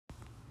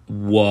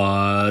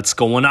What's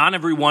going on,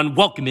 everyone?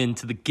 Welcome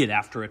into the Get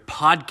After It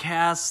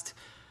podcast.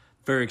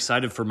 Very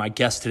excited for my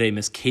guest today,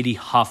 Miss Katie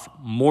Huff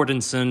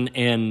Mortensen.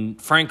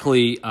 And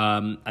frankly,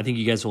 I think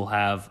you guys will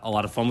have a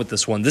lot of fun with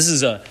this one. This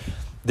is a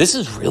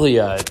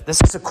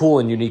cool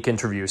and unique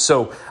interview.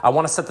 So I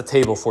want to set the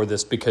table for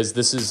this because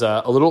this is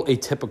a little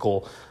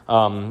atypical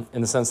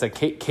in the sense that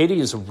Katie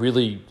is a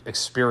really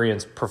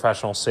experienced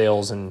professional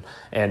sales and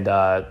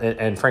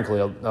frankly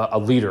a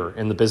leader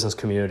in the business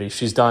community.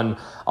 She's done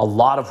a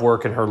lot of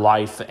work in her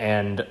life,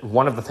 and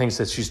one of the things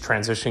that she's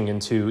transitioning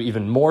into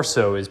even more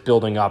so is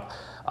building up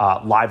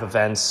live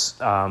events.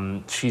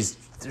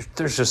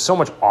 There's just so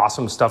much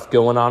awesome stuff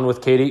going on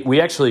with Katie. We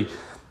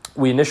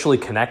initially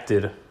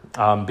connected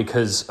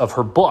because of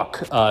her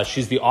book.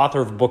 She's the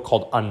author of a book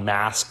called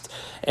Unmasked.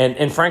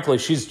 And frankly,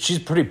 she's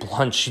pretty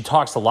blunt. She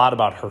talks a lot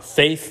about her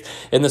faith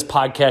in this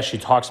podcast. She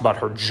talks about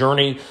her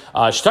journey.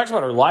 She talks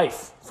about her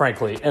life,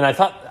 frankly. And I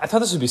thought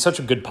this would be such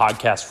a good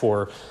podcast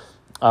for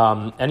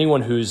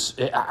anyone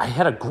I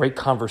had a great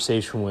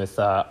conversation with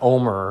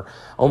Omer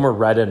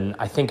Redden.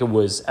 I think it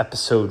was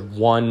episode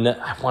 1,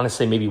 I want to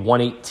say maybe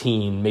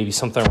 118, maybe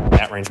something in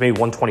that range, maybe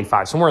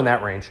 125, somewhere in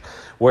that range,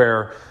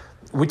 where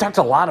we talked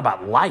a lot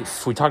about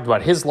life. We talked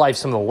about his life,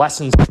 some of the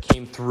lessons that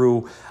came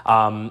through.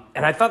 And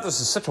I thought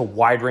this is such a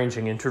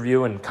wide-ranging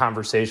interview and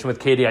conversation with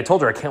Katie. I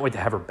told her I can't wait to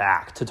have her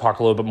back to talk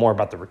a little bit more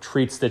about the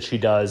retreats that she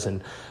does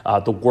and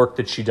the work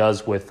that she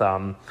does with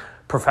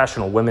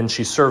professional women.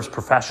 She serves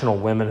professional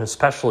women,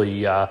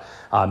 especially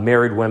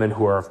married women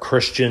who are of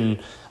Christian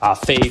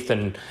faith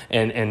and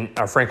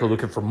are frankly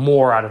looking for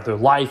more out of their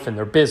life and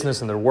their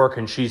business and their work.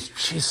 And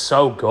she's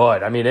so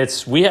good. I mean,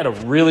 we had a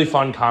really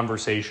fun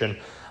conversation.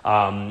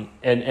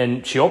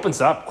 And she opens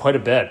up quite a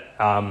bit.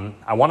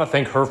 I want to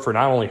thank her for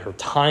not only her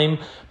time,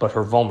 but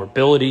her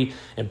vulnerability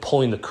and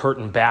pulling the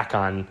curtain back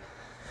on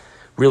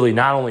really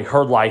not only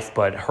her life,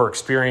 but her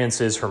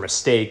experiences, her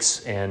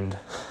mistakes, and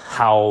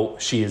how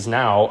she is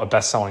now a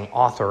best-selling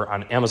author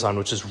on Amazon,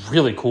 which is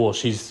really cool.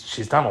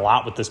 She's done a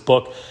lot with this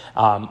book,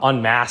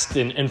 Unmasked,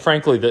 and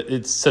frankly,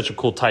 it's such a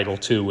cool title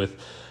too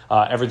with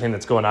everything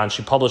that's going on.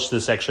 She published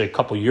this actually a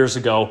couple years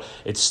ago.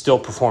 It's still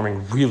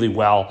performing really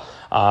well.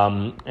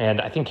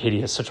 And I think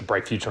Katie has such a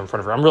bright future in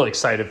front of her. I'm really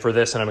excited for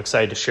this, and I'm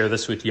excited to share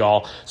this with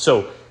y'all.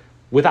 So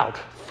without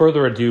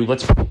further ado,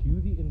 let's cue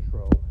the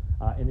intro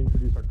and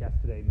introduce our guest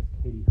today, Ms.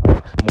 Katie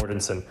Huff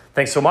Mortensen.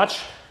 Thanks so much.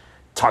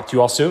 Talk to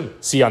you all soon.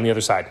 See you on the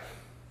other side.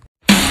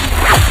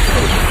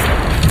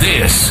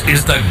 This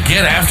is the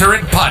Get After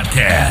It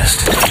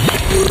podcast,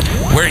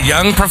 where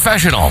young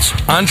professionals,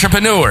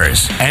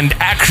 entrepreneurs, and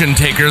action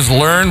takers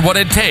learn what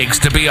it takes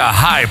to be a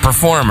high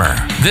performer.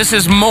 This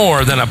is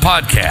more than a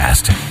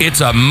podcast.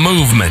 It's a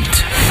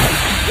movement.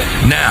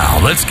 Now,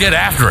 let's get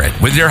after it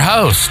with your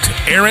host,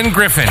 Aaron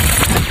Griffin.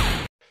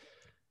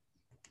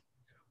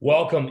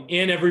 Welcome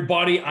in,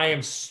 everybody. I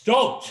am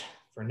stoked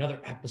for another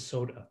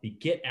episode of the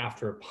Get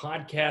After It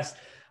podcast.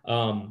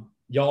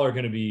 Y'all are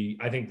going to be,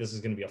 I think this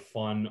is going to be a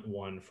fun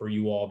one for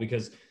you all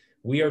because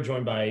we are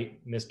joined by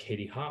Miss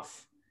Katie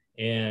Huff.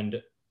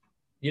 And,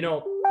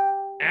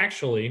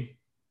 actually,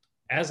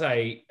 as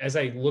I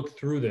look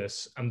through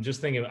this, I'm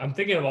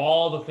thinking of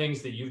all the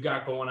things that you've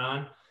got going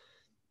on,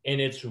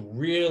 and it's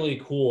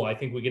really cool. I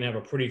think we can have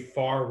a pretty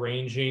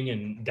far-ranging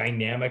and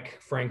dynamic,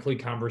 frankly,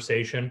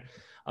 conversation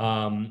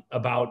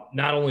about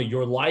not only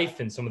your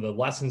life and some of the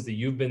lessons that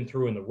you've been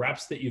through and the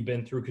reps that you've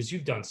been through, because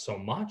you've done so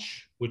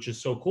much, which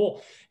is so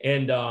cool.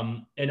 And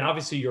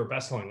obviously you're a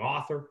best-selling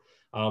author.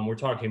 We're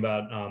talking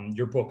about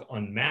your book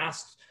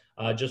Unmasked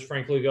just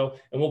frankly ago,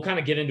 and we'll kind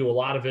of get into a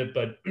lot of it.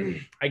 But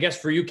I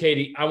guess for you,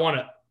 Katie, I want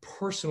to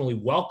personally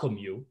welcome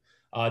you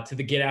to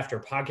the Get After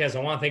podcast. I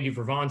want to thank you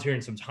for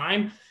volunteering some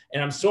time.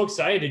 And I'm so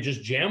excited to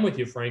just jam with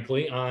you,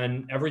 frankly,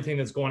 on everything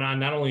that's going on,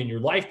 not only in your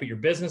life, but your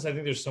business. I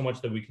think there's so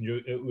much that we can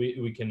do.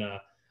 We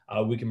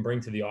can bring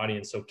to the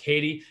audience. So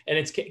Katie, and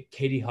it's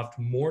Katie Huff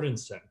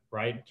Mortensen,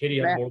 right? Katie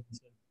Huff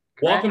Mortensen.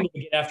 Welcome to the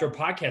Get After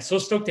podcast. So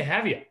stoked to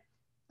have you.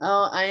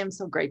 Oh, I am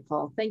so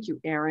grateful. Thank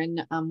you, Aaron.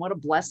 What a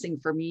blessing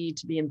for me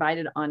to be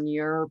invited on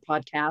your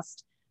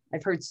podcast.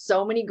 I've heard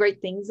so many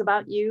great things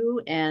about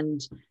you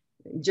and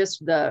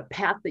just the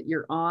path that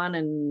you're on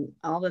and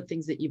all the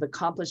things that you've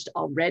accomplished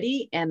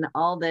already and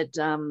all that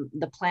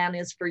the plan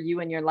is for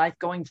you and your life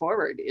going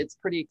forward. It's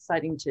pretty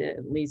exciting to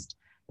at least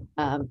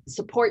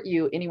support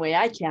you any way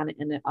I can.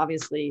 And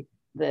obviously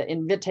the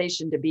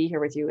invitation to be here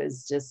with you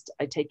is just,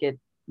 I take it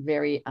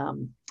very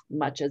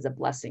much as a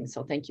blessing.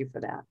 So thank you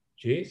for that.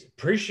 Geez,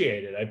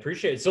 appreciate it. I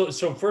appreciate it.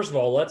 So first of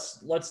all,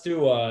 let's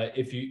do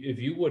if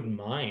you wouldn't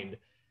mind,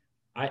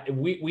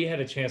 we had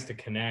a chance to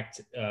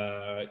connect.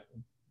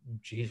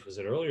 Was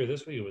it earlier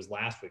this week? It was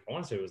last week. I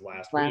want to say it was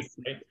last week,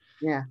 right?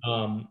 Yeah.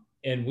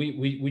 And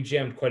we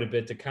jammed quite a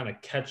bit to kind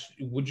of catch.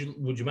 Would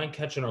you mind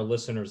catching our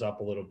listeners up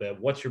a little bit?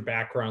 What's your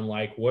background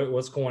like?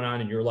 What's going on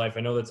in your life?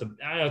 I know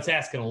it's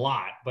asking a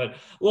lot, but a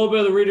little bit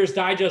of the Reader's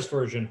Digest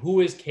version.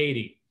 Who is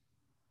Katie?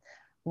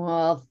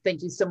 Well,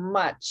 thank you so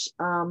much.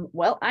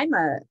 Well, I'm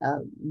a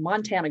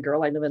Montana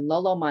girl. I live in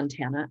Lolo,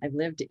 Montana. I've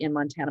lived in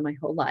Montana my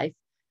whole life.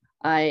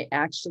 I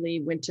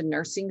actually went to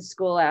nursing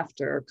school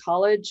after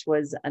college,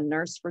 was a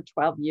nurse for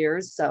 12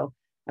 years. So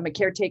I'm a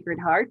caretaker at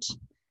heart.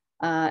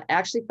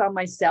 Actually found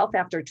myself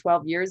after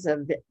 12 years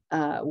of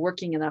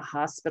working in a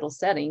hospital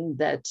setting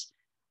that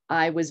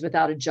I was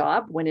without a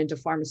job, went into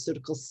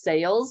pharmaceutical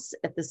sales.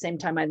 At the same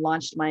time, I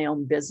launched my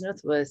own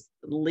business with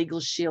Legal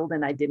Shield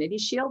and Identity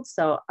Shield.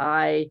 So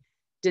I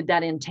did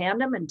that in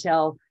tandem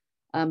until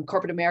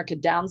corporate America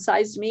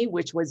downsized me,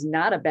 which was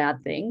not a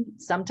bad thing.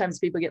 Sometimes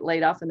people get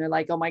laid off and they're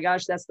like, oh my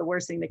gosh, that's the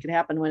worst thing that could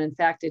happen, when in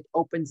fact it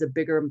opens a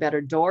bigger and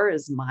better door,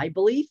 is my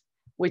belief,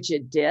 which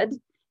it did.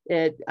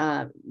 It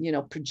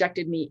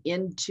projected me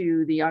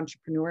into the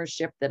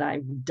entrepreneurship that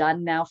I've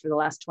done now for the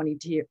last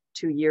 22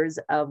 years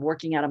of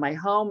working out of my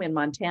home in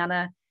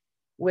Montana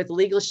with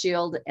Legal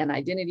Shield and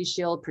Identity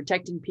Shield,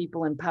 protecting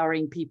people,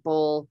 empowering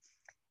people,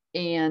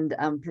 and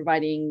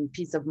providing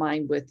peace of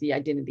mind with the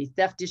identity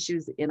theft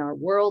issues in our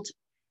world.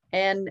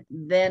 And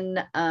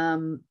then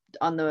on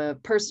the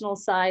personal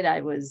side,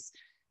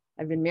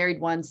 I've been married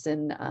once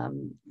and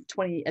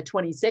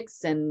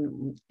 26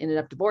 and ended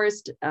up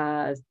divorced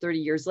 30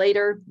 years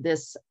later.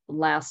 This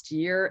last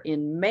year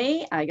in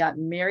May, I got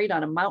married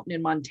on a mountain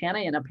in Montana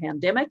in a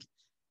pandemic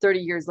 30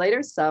 years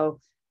later. So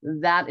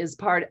that is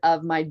part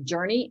of my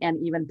journey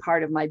and even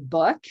part of my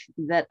book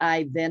that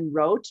I then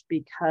wrote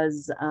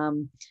because,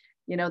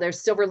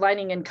 there's silver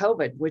lining in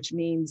COVID, which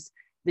means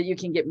that you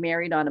can get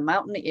married on a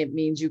mountain. It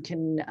means you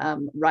can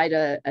write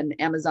an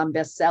Amazon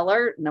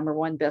bestseller,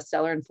 #1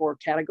 bestseller in 4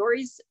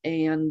 categories,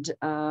 and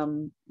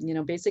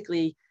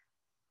basically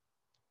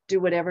do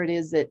whatever it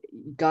is that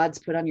God's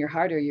put on your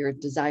heart or your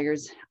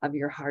desires of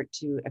your heart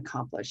to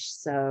accomplish.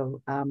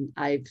 So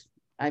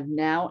I've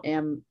now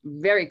am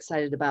very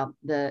excited about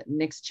the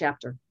next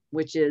chapter,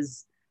 which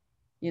is,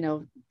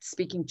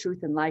 speaking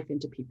truth and life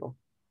into people.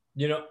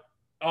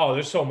 Oh,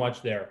 there's so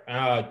much there.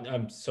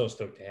 I'm so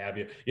stoked to have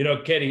you.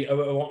 Katie, I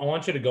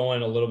want you to go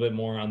in a little bit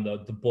more on the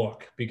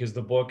book, because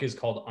the book is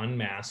called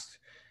Unmasked.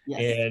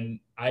 Yes. And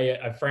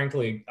I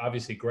frankly,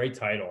 obviously, great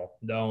title.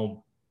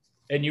 No,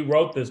 and you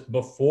wrote this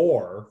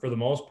for the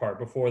most part,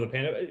 before the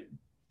pandemic.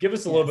 Give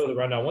us a little bit of the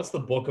rundown. What's the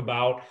book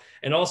about?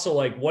 And also,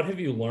 what have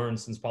you learned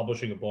since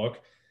publishing a book?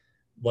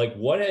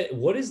 What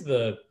is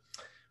the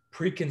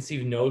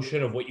preconceived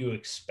notion of what you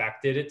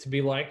expected it to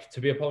be like to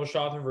be a published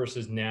author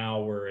versus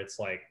now, where it's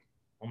like,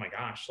 oh my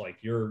gosh,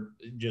 you're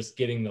just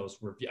getting those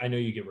I know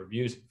you get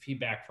reviews and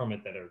feedback from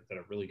it that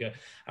are really good.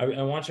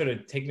 I want you to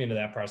take me into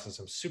that process.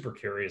 I'm super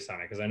curious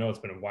on it because I know it's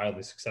been a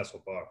wildly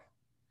successful book.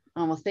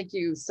 Oh, well, thank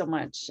you so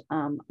much.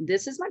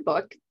 This is my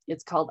book.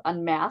 It's called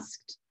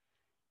Unmasked: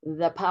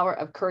 The Power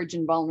of Courage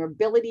and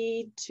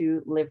Vulnerability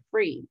to Live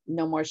Free.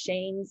 No more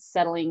shame,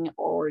 settling,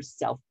 or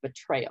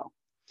self-betrayal.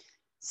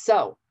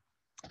 So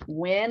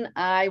when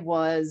I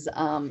was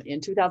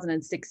in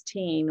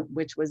 2016,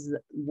 which was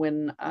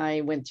when I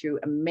went through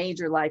a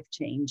major life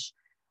change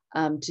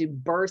to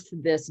birth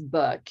this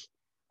book.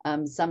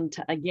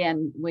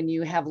 Again, when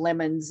you have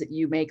lemons,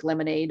 you make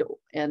lemonade,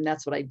 and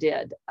that's what I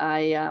did.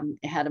 I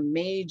had a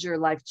major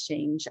life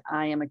change.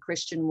 I am a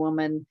Christian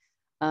woman,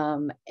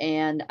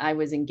 and I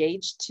was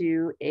engaged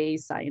to a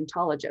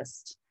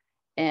Scientologist.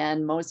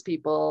 And most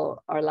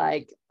people are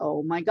like,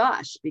 oh my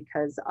gosh,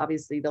 because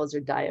obviously those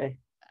are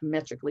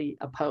diametrically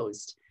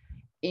opposed.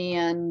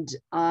 And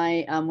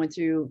I went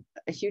through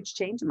a huge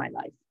change in my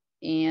life,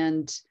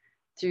 and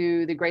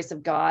through the grace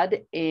of God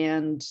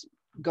and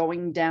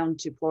going down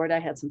to Florida, I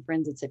had some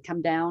friends that said,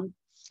 come down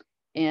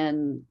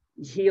and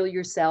heal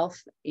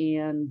yourself.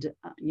 And,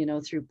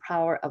 through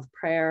power of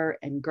prayer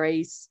and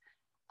grace,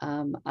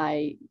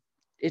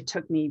 it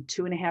took me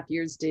 2.5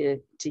 years to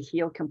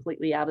heal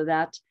completely out of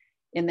that.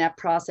 In that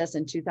process,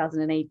 in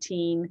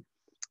 2018,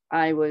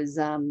 I was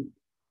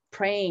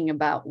praying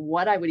about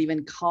what I would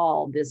even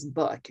call this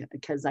book,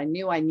 because I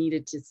knew I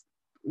needed to,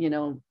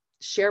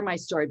 share my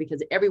story,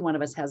 because every one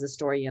of us has a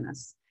story in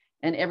us,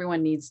 and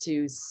everyone needs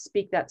to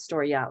speak that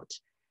story out,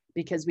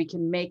 because we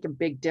can make a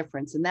big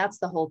difference. And that's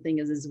the whole thing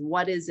is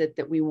what is it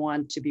that we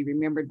want to be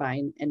remembered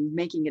by, and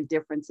making a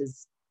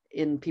difference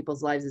in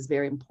people's lives is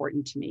very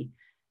important to me.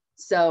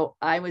 So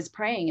I was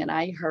praying, and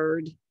I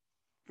heard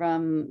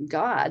from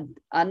God,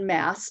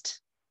 Unmasked: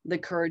 The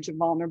Courage of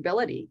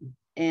Vulnerability.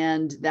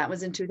 And that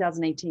was in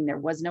 2018. There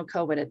was no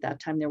COVID at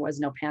that time. There was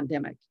no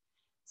pandemic.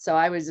 So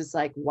I was just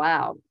like,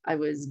 wow, I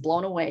was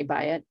blown away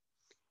by it.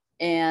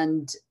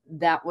 And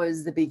that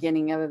was the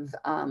beginning of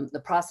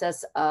the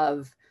process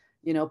of,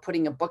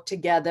 putting a book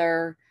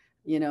together,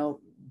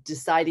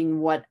 deciding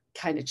what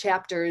kind of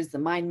chapters, the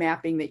mind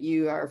mapping that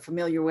you are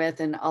familiar with,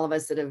 and all of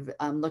us that have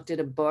looked at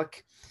a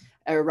book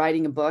or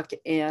writing a book,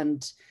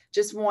 and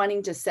just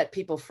wanting to set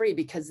people free,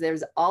 because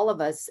there's all of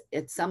us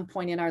at some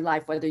point in our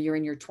life, whether you're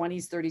in your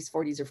 20s, 30s,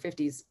 40s, or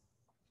 50s,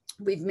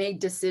 we've made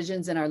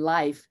decisions in our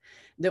life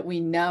that we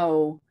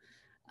know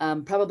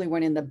probably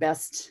weren't in the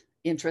best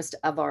interest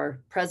of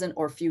our present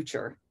or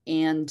future.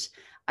 And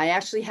I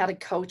actually had a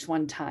coach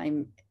one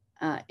time,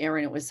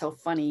 Aaron, it was so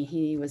funny.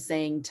 He was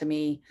saying to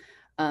me,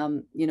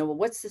 well,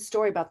 what's the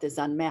story about this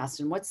unmasked?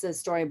 And what's the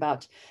story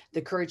about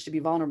the courage to be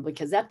vulnerable?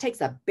 Because that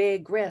takes a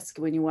big risk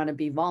when you want to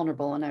be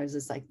vulnerable. And I was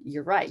just like,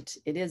 you're right.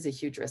 It is a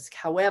huge risk.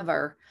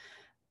 However,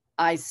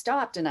 I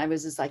stopped and I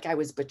was just like, I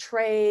was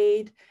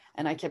betrayed,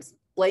 and I kept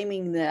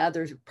blaming the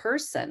other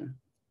person.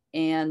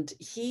 And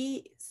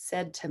he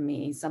said to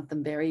me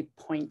something very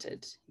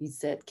pointed. He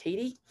said,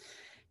 Katie,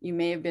 you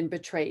may have been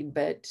betrayed,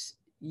 but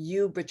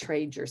you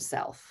betrayed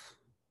yourself.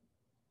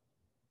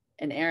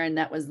 And Aaron,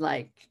 that was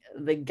like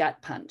the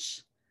gut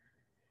punch.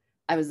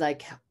 I was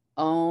like,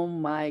 oh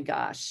my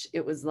gosh.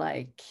 It was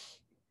like,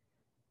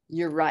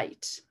 you're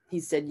right. He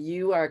said,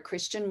 you are a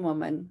Christian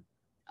woman.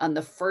 On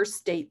the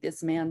first date,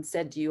 this man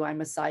said to you,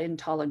 I'm a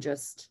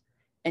Scientologist,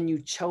 and you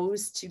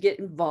chose to get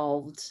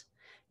involved.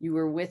 You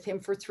were with him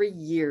for 3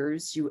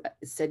 years. You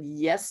said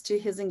yes to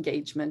his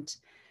engagement.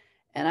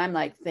 And I'm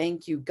like,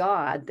 thank you,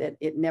 God, that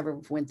it never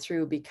went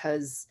through,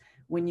 because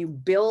when you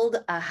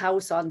build a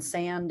house on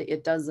sand,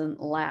 it doesn't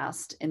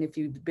last. And if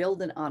you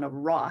build it on a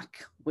rock,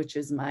 which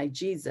is my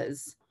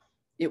Jesus,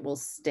 it will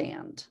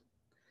stand.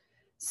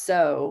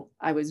 So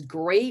I was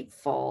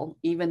grateful,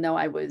 even though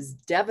I was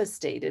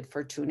devastated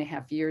for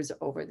 2.5 years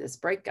over this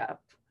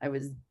breakup. I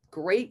was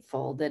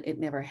grateful that it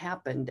never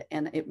happened.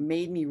 And it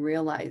made me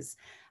realize,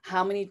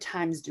 how many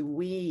times do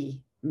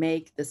we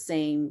make the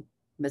same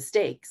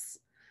mistakes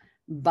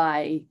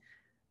by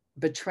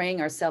betraying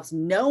ourselves,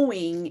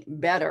 knowing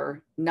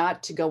better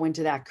not to go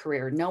into that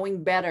career,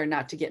 knowing better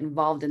not to get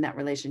involved in that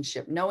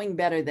relationship, knowing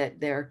better that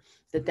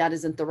that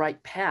isn't the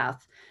right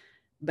path.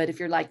 But if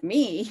you're like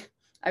me,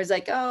 I was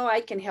like, oh,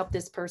 I can help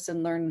this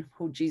person learn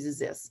who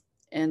Jesus is.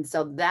 And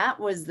so that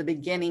was the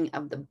beginning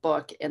of the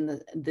book, and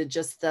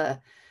the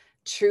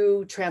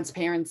true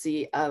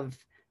transparency of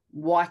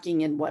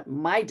walking in what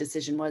my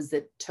decision was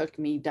that took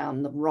me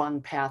down the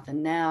wrong path.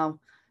 And now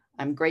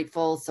I'm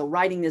grateful. So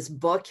writing this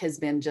book has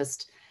been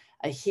just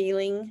a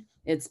healing.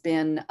 It's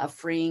been a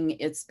freeing.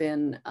 It's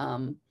been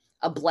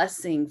a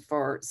blessing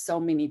for so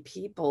many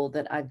people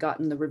that I've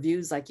gotten the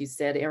reviews, like you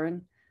said,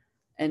 Aaron.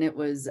 And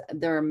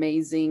they're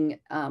amazing.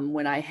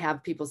 When I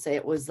have people say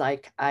it was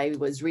like I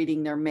was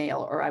reading their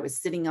mail, or I was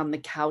sitting on the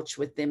couch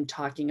with them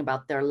talking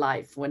about their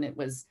life when it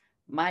was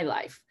my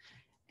life.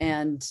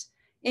 And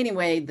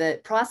anyway,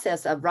 the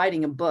process of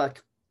writing a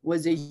book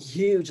was a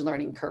huge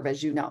learning curve,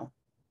 as you know.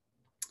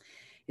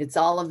 It's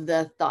all of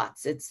the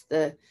thoughts. It's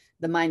the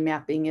mind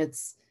mapping.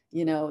 It's,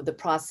 the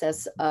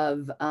process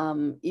of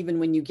even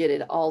when you get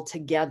it all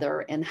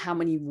together, and how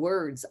many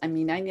words. I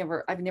mean,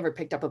 I've never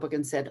picked up a book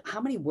and said,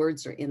 how many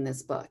words are in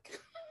this book?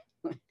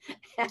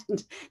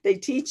 And they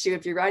teach you,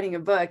 if you're writing a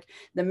book,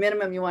 the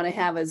minimum you want to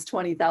have is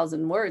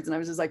 20,000 words. And I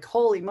was just like,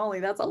 holy moly,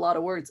 that's a lot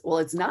of words. Well,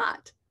 it's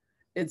not.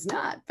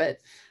 But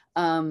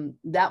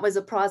that was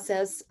a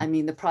process. I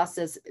mean, the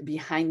process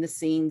behind the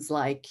scenes,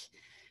 like,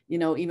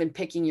 even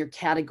picking your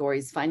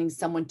categories, finding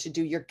someone to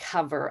do your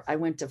cover. I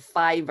went to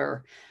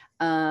Fiverr.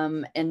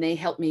 And they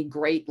helped me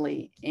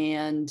greatly.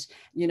 And,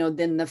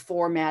 then the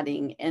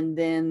formatting, and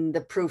then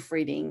the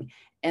proofreading,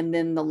 and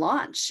then the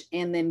launch,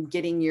 and then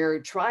getting your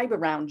tribe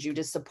around you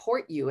to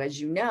support you, as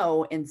you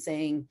know, and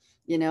saying,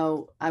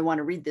 I want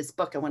to read this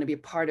book. I want to be a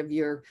part of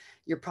your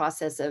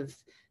process of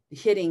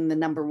hitting the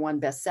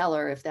 #1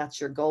 bestseller, if that's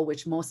your goal,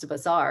 which most of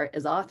us are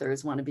as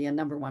authors, want to be a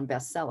 #1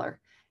 bestseller.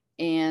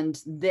 And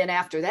then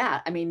after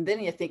that, then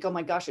you think, oh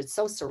my gosh, it's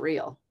so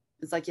surreal.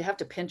 It's like you have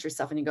to pinch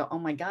yourself and you go, oh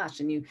my gosh.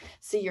 And you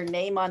see your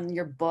name on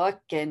your book,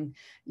 and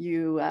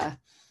you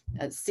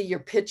see your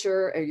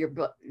picture or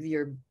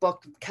your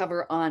book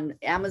cover on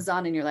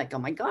Amazon, and you're like, oh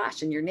my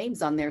gosh, and your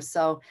name's on there.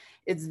 So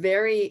it's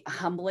very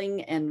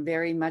humbling, and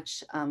very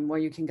much where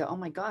you can go, oh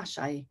my gosh,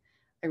 I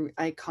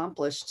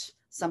accomplished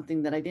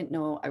something that I didn't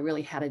know I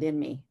really had it in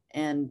me.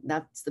 And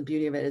that's the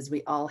beauty of it, is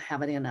we all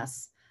have it in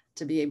us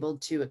to be able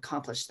to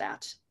accomplish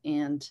that.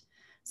 And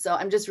so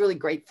I'm just really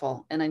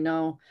grateful. And I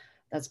know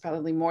that's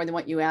probably more than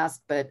what you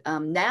asked, but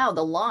now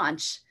the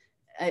launch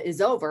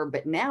is over,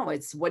 but now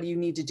it's, what do you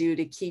need to do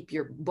to keep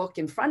your book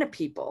in front of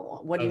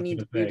people? What do you need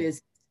to do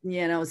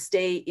to,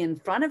 stay in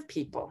front of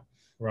people?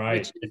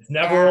 Right. It's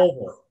never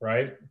over,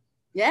 right?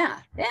 Yeah.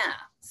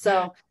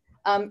 So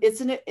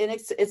it's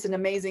an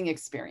amazing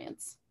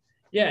experience.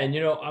 Yeah, and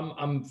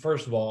I'm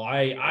first of all,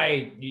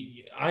 I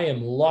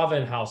am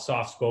loving how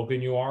soft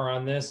spoken you are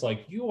on this.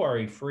 Like, you are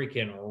a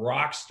freaking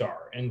rock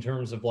star in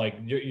terms of like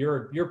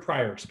your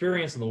prior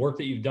experience and the work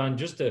that you've done.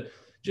 Just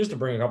to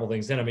bring a couple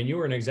things in. I mean, you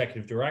were an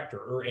executive director,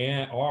 or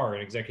are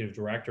an executive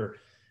director,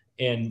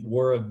 and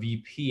were a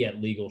VP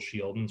at Legal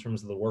Shield in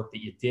terms of the work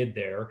that you did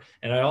there.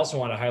 And I also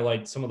want to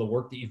highlight some of the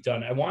work that you've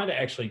done. I wanted to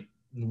actually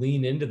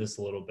lean into this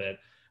a little bit.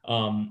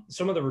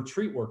 Some of the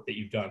retreat work that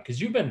you've done, because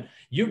you've been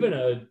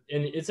and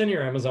it's in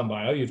your Amazon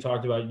bio. You've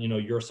talked about,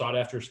 you're a sought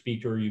after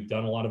speaker. You've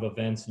done a lot of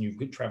events, and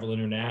you've traveled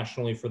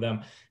internationally for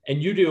them. And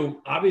you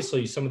do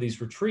obviously some of these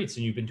retreats,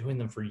 and you've been doing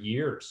them for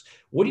years.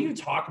 What do you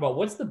talk about?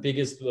 What's the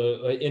biggest,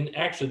 and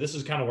actually this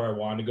is kind of where I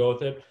wanted to go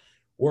with it.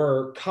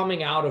 We're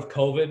coming out of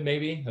COVID,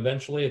 maybe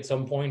eventually at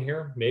some point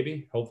here,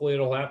 maybe, hopefully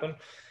it'll happen.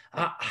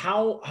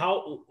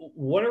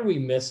 what are we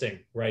missing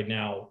right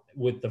now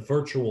with the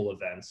virtual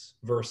events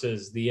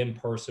versus the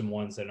in-person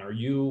ones? And are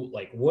you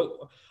like, what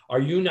are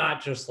you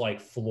not just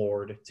like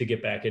floored to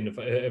get back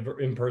into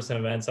in-person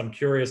events? I'm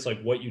curious,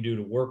 like what you do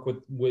to work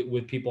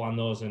with people on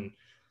those. And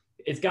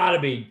it's got to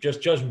be,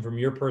 just judging from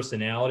your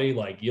personality,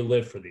 like you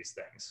live for these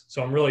things.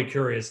 So I'm really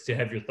curious to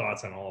have your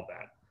thoughts on all of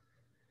that.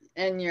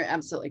 And you're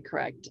absolutely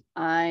correct.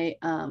 I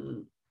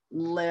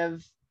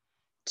live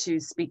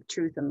to speak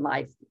truth and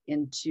life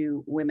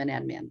into women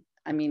and men.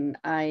 I mean,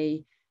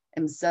 I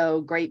am so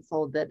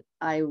grateful that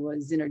I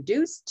was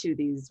introduced to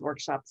these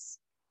workshops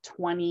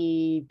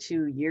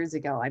 22 years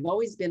ago. I've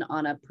always been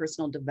on a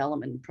personal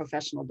development,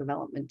 professional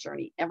development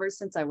journey ever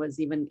since I was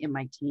even in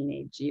my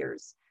teenage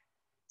years.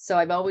 So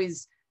I've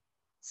always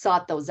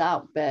sought those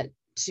out, but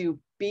to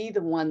be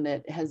the one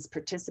that has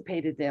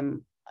participated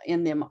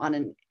in them on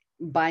an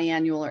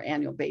biannual or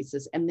annual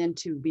basis, and then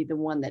to be the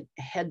one that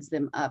heads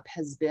them up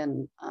has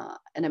been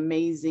an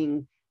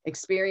amazing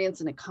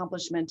experience and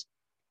accomplishment.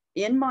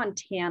 In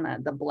Montana,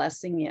 the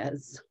blessing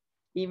is,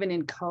 even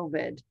in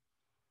COVID,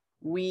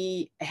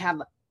 we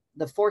have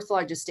the fourth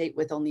largest state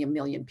with only 1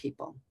 million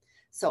people.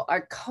 So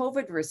our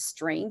COVID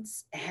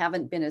restraints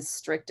haven't been as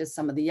strict as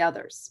some of the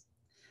others.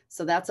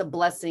 So that's a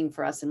blessing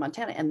for us in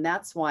Montana. And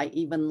that's why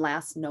even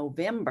last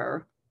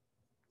November,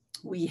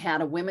 we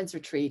had a women's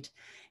retreat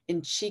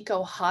in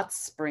Chico Hot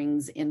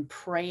Springs in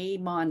Prairie,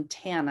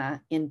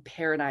 Montana, in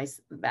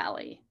Paradise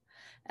Valley.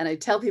 And I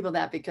tell people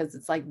that because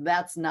it's like,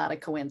 that's not a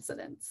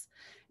coincidence.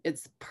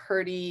 It's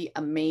pretty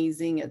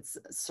amazing. It's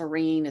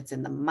serene. It's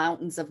in the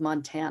mountains of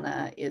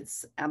Montana.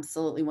 It's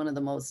absolutely one of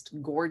the most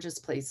gorgeous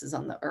places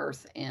on the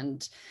earth,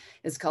 and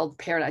it's called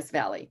Paradise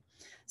Valley.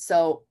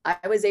 So I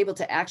was able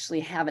to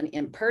actually have an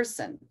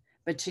in-person,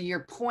 but to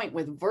your point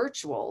with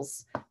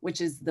virtuals, which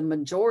is the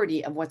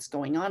majority of what's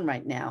going on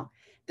right now,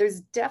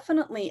 there's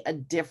definitely a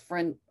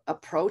different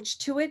approach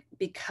to it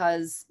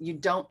because you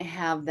don't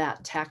have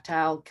that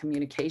tactile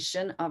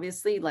communication.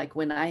 Obviously, like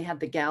when I had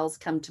the gals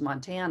come to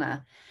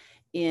Montana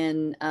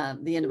in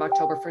the end of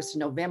October, 1st of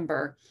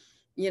November,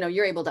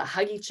 you're able to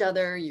hug each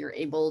other. You're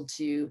able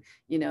to,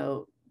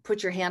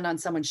 put your hand on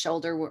someone's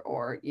shoulder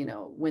or,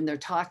 when they're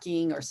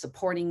talking or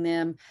supporting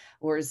them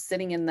or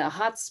sitting in the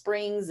hot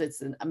springs.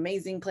 It's an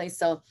amazing place.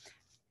 So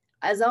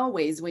as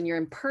always, when you're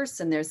in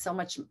person, there's so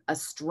much a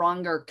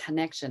stronger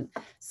connection.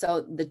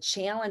 So the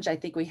challenge I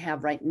think we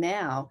have right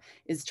now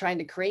is trying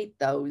to create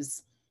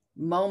those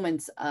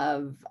moments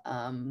of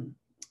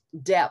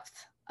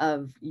depth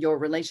of your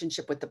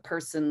relationship with the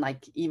person,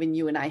 like even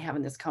you and I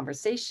having this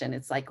conversation.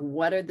 It's like,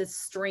 what are the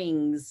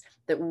strings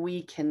that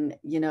we can,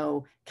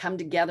 come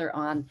together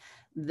on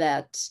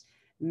that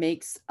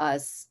makes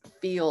us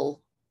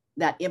feel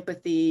that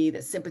empathy,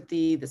 the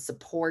sympathy, the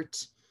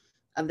support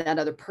of that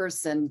other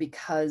person?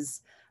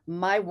 Because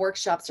my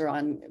workshops are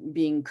on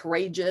being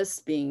courageous,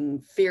 being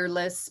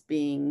fearless,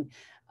 being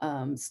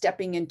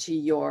stepping into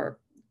your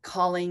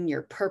calling,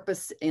 your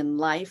purpose in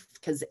life,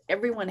 because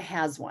everyone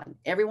has one.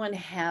 Everyone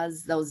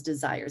has those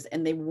desires,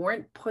 and they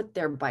weren't put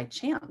there by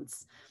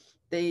chance.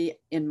 They,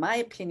 in my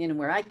opinion, and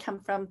where I come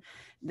from,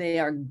 they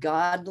are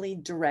godly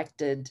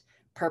directed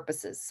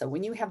purposes. So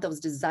when you have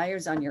those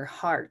desires on your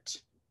heart,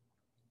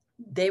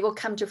 they will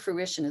come to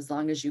fruition as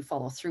long as you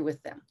follow through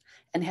with them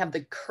and have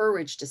the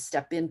courage to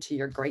step into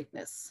your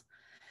greatness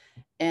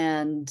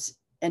and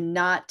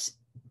not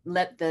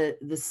let the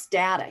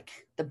static,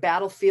 the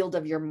battlefield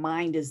of your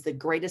mind is the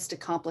greatest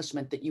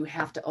accomplishment that you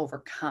have to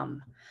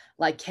overcome.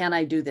 Like, can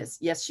I do this?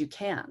 Yes, you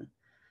can,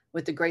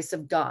 with the grace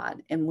of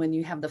God. And when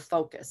you have the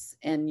focus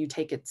and you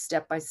take it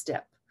step by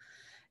step.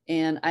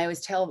 And I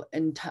always tell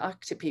and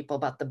talk to people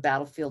about the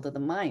battlefield of the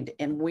mind.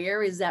 And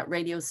where is that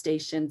radio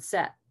station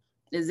set?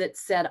 Is it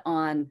set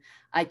on,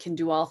 I can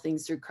do all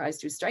things through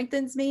Christ who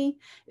strengthens me?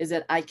 Is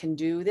it, I can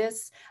do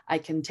this? I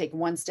can take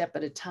one step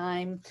at a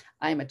time.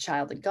 I'm a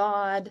child of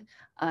God.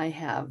 I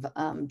have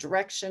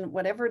direction,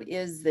 whatever it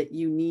is that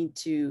you need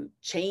to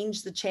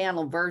change the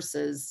channel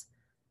versus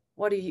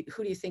who do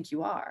you think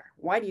you are?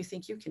 Why do you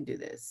think you can do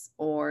this?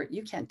 Or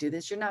you can't do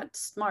this. You're not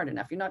smart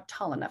enough. You're not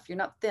tall enough. You're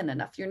not thin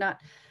enough. You're not,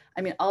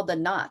 all the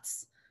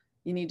knots,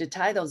 you need to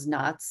tie those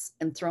knots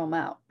and throw them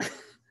out.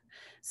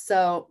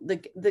 So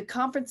the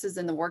conferences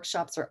and the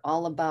workshops are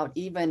all about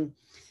even,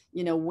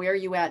 where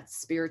you at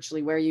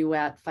spiritually, where you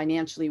at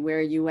financially,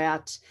 where you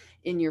at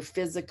in your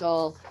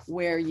physical,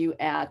 where you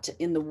at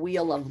in the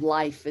wheel of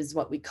life is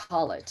what we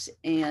call it.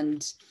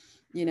 And,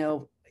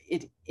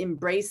 it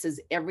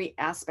embraces every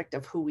aspect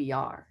of who we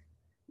are,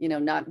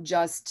 not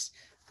just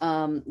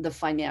the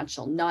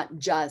financial, not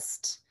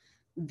just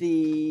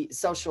the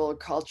social or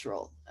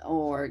cultural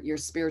or your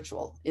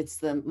spiritual. It's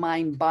the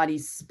mind, body,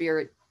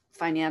 spirit,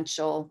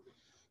 financial,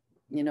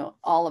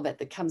 all of it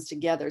that comes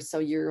together. So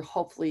you're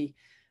hopefully,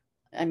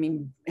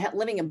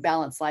 living a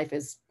balanced life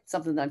is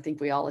something that I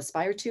think we all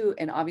aspire to.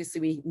 And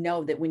obviously we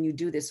know that when you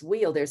do this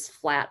wheel, there's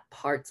flat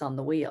parts on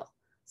the wheel.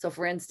 So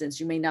for instance,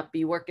 you may not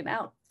be working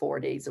out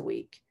 4 days a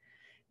week.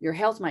 Your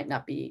health might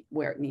not be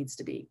where it needs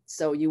to be.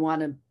 So you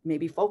want to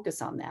maybe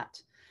focus on that.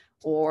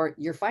 or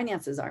your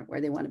finances aren't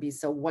where they want to be.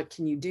 So what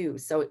can you do?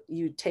 So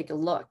you take a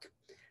look.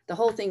 The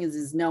whole thing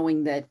is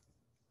knowing that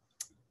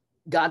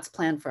God's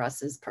plan for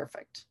us is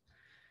perfect.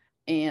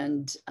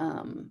 And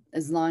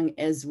as long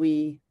as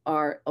we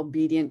are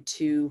obedient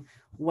to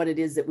what it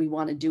is that we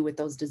want to do with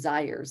those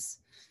desires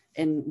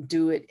and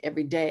do it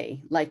every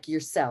day, like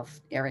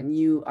yourself, Erin,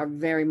 you are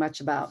very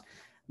much about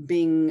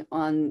being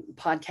on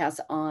podcasts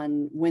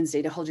on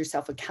Wednesday to hold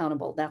yourself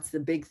accountable. That's the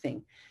big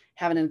thing.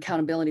 Having an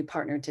accountability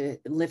partner to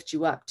lift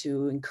you up,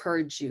 to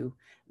encourage you.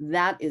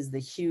 That is the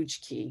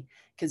huge key,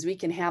 because we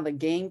can have a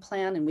game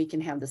plan and we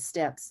can have the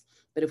steps.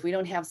 But if we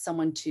don't have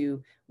someone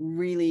to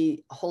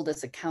really hold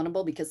us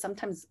accountable, because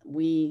sometimes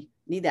we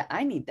need that.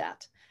 I need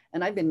that.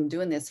 And I've been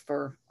doing this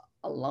for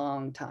a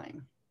long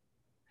time.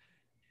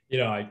 You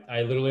know,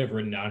 I literally have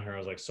written down here, I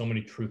was like, so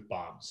many truth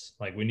bombs.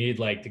 Like, we need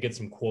like to get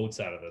some quotes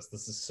out of this.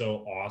 This is so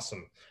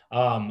awesome.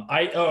 All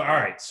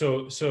right.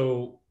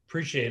 So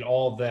appreciate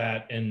all of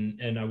that.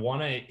 And I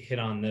want to hit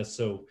on this.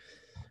 So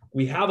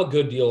we have a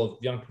good deal of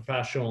young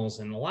professionals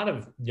and a lot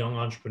of young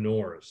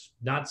entrepreneurs,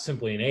 not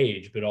simply in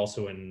age, but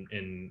also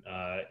in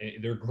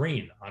they're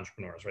green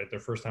entrepreneurs, right? Their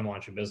first time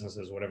launching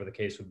businesses, whatever the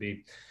case would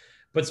be.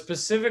 But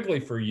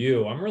specifically for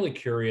you, I'm really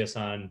curious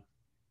on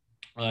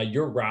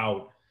your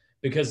route,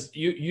 because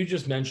you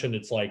just mentioned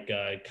it's like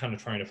kind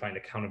of trying to find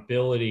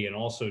accountability and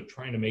also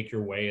trying to make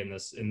your way in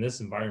this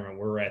environment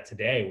where we're at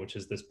today, which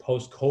is this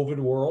post-COVID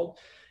world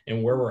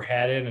and where we're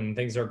headed and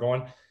things are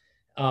going.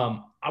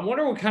 I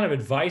wonder what kind of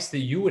advice that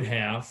you would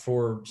have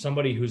for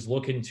somebody who's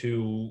looking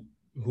to,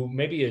 who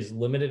maybe is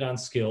limited on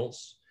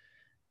skills,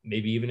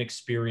 maybe even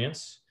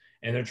experience,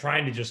 and they're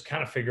trying to just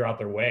kind of figure out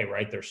their way,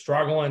 right? They're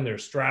struggling, they're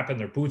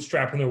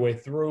bootstrapping their way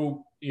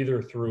through,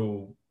 either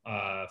through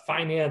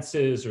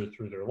finances or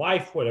through their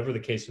life, whatever the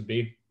case would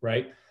be,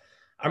 right?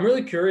 I'm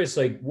really curious,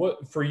 like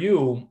what for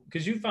you,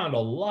 because you found a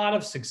lot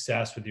of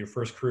success with your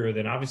first career,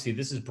 then obviously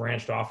this has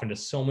branched off into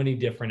so many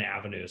different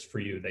avenues for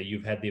you that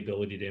you've had the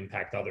ability to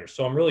impact others.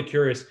 So I'm really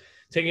curious,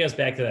 taking us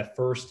back to that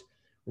first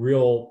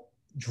real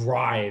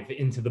drive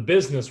into the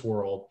business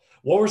world,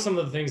 what were some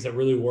of the things that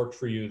really worked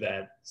for you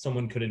that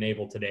someone could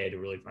enable today to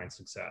really find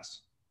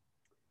success?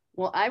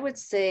 Well, I would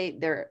say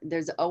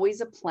there's always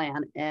a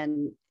plan,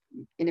 and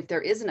if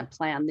there isn't a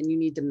plan, then you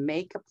need to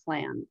make a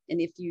plan.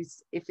 And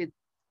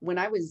when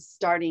I was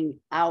starting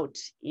out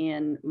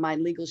in my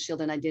Legal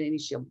Shield and Identity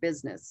Shield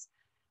business,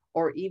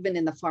 or even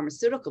in the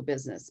pharmaceutical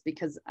business,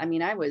 because I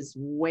mean, I was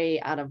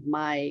way out of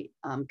my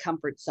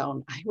comfort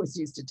zone. I was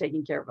used to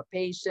taking care of a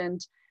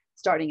patient,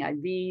 starting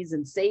IVs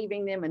and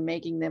saving them and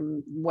making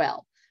them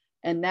well.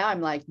 And now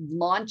I'm like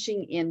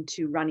launching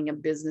into running a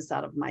business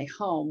out of my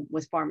home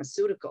with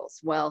pharmaceuticals.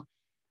 Well,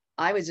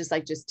 I was just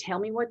like, just tell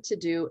me what to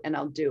do and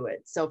I'll do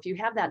it. So if you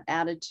have that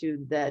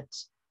attitude that,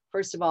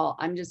 first of all,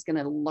 I'm just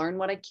going to learn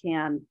what I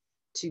can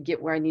to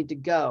get where I need to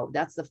go.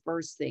 That's the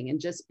first thing. And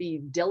just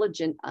be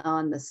diligent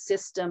on the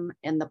system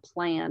and the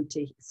plan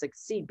to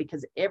succeed,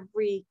 because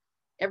every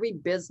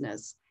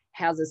business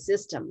has a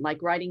system.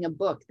 Like writing a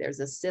book, there's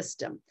a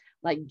system.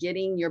 Like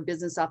getting your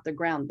business off the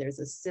ground, there's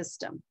a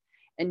system.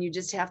 And you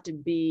just have to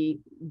be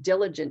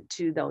diligent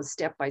to those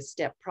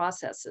step-by-step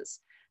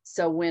processes.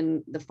 So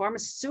when the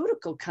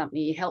pharmaceutical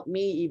company helped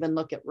me even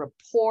look at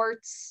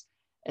reports,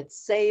 at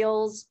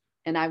sales,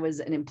 and I was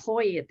an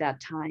employee at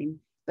that time,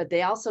 but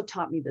they also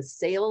taught me the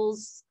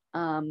sales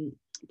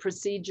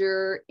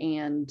procedure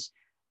and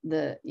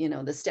the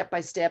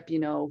step-by-step,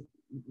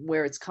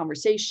 where it's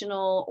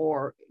conversational,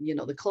 or,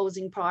 the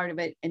closing part of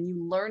it. And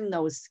you learn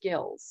those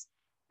skills,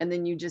 and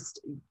then you just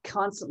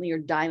constantly are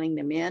dialing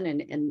them in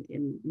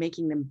and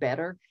making them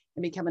better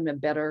and becoming a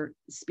better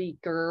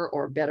speaker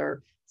or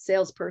better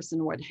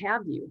salesperson, what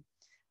have you.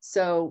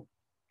 So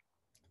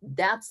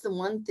that's the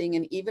one thing.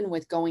 And even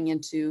with going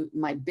into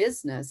my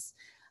business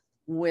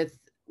with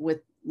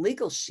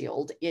Legal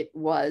Shield,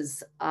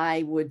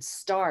 I would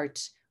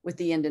start with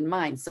the end in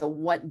mind. So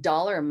what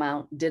dollar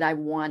amount did I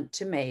want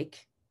to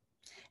make?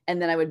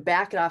 And then I would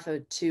back it off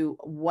to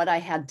what I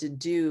had to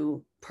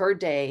do per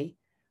day,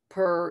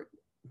 per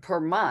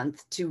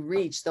month to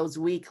reach those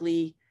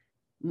weekly,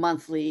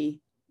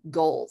 monthly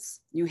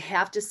goals. You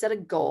have to set a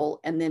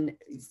goal and then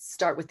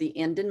start with the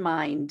end in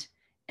mind,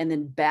 and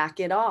then back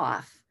it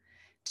off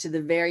to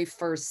the very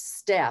first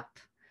step.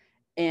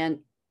 And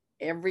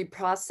every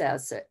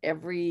process,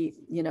 every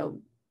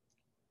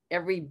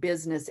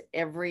business,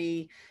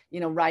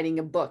 writing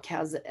a book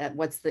has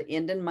what's the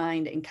end in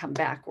mind, and come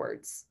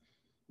backwards.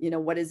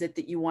 What is it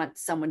that you want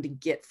someone to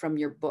get from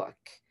your book?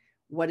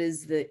 What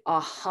is the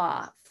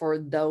aha for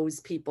those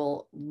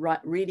people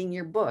reading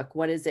your book?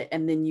 What is it?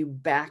 And then you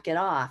back it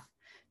off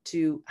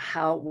to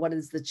what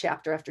is the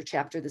chapter after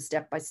chapter, the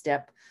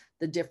step-by-step,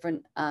 the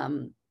different,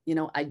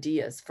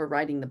 ideas for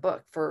writing the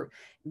book. For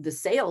the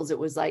sales, it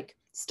was like,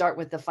 start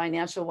with the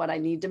financial, what I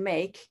need to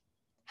make.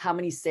 How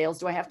many sales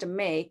do I have to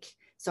make?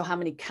 So how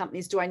many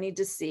companies do I need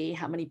to see?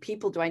 How many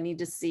people do I need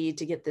to see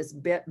to get this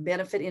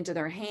benefit into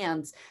their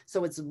hands?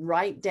 So it's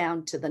right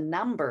down to the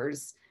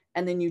numbers.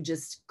 And then you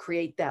just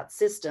create that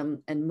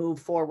system and move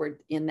forward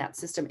in that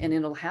system, and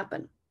it'll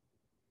happen.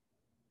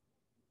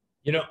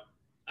 You know,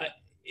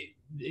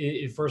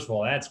 first of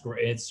all, that's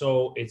great. It's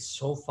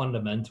so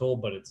fundamental,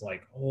 but it's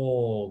like,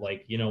 oh,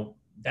 like,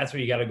 that's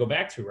what you got to go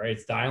back to, right?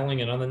 It's dialing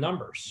in on the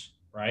numbers,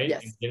 right?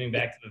 And Yes. getting Yeah.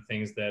 back to the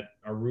things that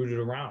are rooted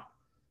around.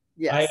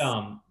 I Yes.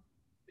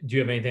 Do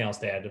you have anything else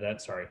to add to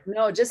that? Sorry.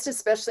 No, just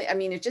especially, I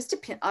mean, it just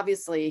depends.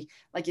 Obviously,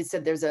 like you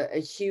said, there's a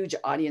huge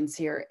audience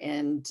here,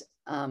 and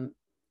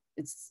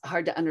it's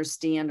hard to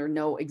understand or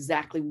know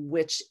exactly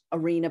which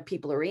arena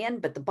people are in.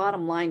 But the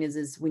bottom line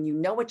is when you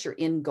know what your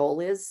end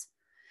goal is,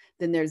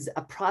 then there's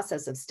a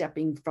process of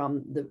stepping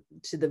from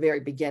the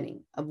very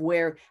beginning of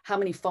where, how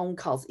many phone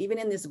calls, even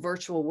in this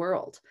virtual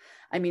world.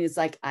 I mean, it's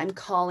like I'm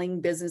calling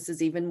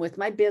businesses, even with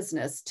my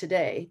business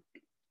today.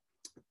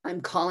 I'm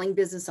calling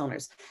business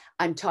owners.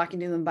 I'm talking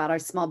to them about our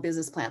small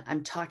business plan.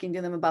 I'm talking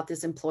to them about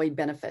this employee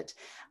benefit.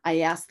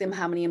 I ask them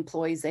how many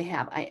employees they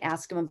have. I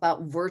ask them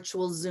about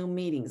virtual Zoom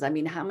meetings. I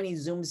mean, how many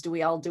Zooms do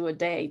we all do a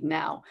day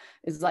now?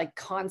 It's like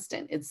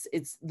constant. It's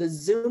the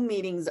Zoom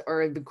meetings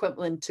are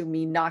equivalent to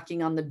me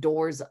knocking on the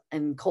doors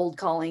and cold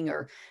calling,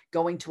 or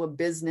going to a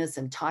business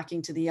and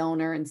talking to the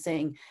owner and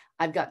saying,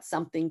 I've got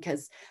something.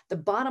 Because the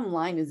bottom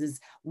line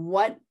is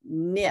what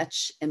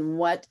niche and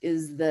what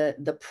is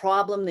the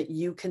problem that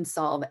you can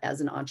solve as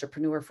an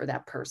entrepreneur for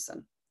that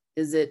person.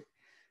 Is it,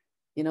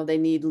 they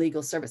need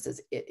legal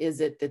services? Is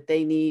it that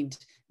they need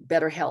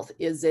better health?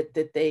 Is it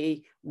that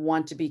they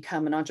want to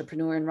become an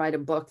entrepreneur and write a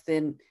book?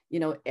 Then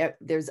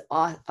there's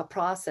a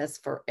process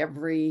for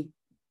every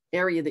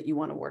area that you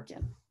want to work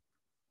in.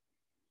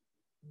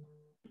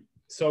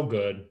 So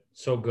good.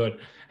 So good.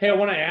 Hey, I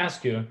want to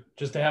ask you,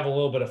 just to have a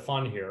little bit of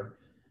fun here.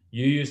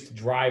 You used to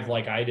drive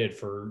like I did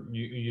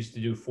you used to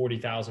do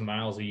 40,000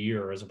 miles a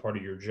year as a part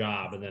of your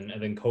job. And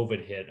then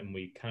COVID hit and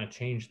we kind of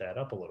changed that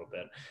up a little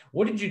bit.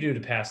 What did you do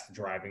to pass the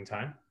driving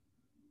time?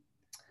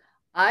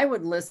 I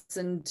would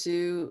listen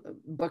to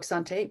books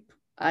on tape.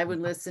 I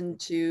would listen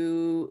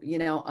to,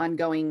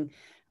 ongoing,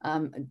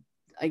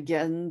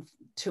 again,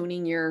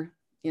 tuning your,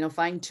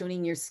 fine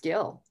tuning your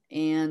skill,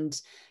 and,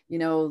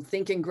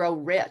 Think and Grow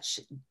Rich,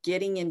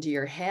 getting into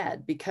your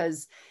head,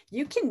 because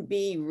you can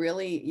be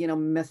really,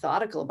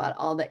 methodical about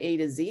all the A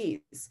to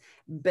Z's.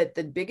 But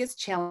the biggest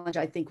challenge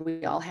I think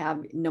we all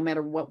have, no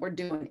matter what we're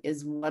doing,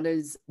 is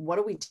what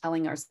are we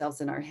telling ourselves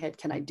in our head?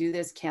 Can I do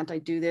this? Can't I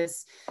do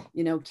this?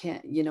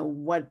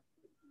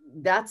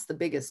 That's the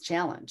biggest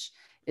challenge,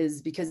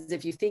 is because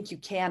if you think you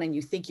can and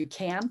you think you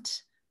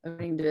can't,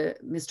 according to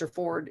Mr.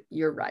 Ford,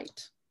 you're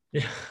right.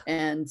 Yeah.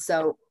 And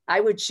so I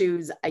would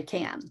choose I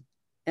can,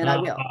 and I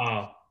will.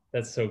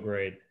 That's so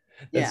great.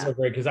 That's so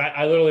great. Cause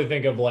I literally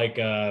think of like,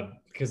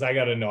 cause I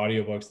got into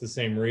audiobooks the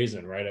same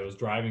reason, right? I was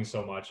driving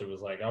so much. It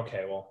was like,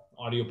 okay, well,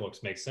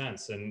 audiobooks make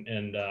sense.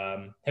 And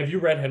have you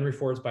read Henry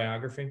Ford's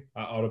autobiography?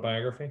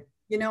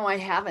 I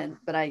haven't,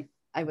 but I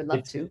would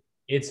love to.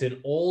 It's an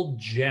old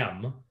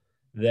gem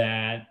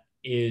that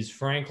is,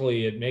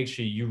 frankly,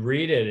 you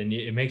read it and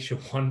it makes you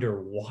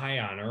wonder why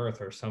on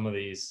earth are some of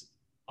these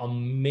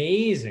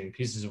amazing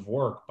pieces of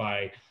work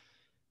by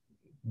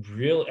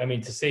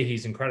to say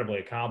he's incredibly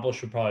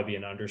accomplished would probably be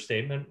an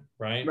understatement,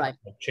 right? Right.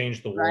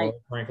 Changed the world,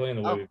 frankly, and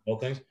the way we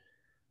build things.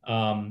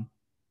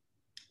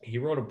 He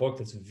wrote a book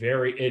that's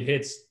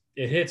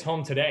it hits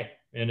home today.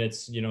 And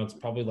it's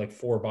probably like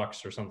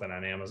 $4 or something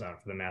on Amazon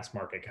for the mass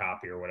market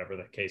copy or whatever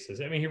the case is.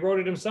 I mean, he wrote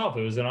it himself.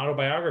 It was an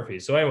autobiography.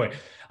 So anyway,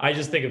 I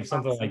just think of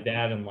something like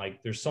that. And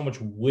like, there's so much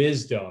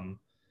wisdom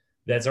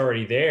that's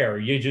already there.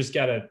 You just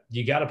gotta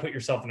put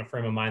yourself in a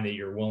frame of mind that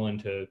you're willing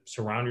to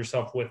surround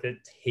yourself with it,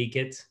 take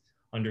it,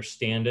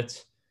 understand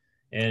it,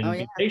 and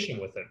be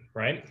patient with it.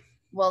 Right.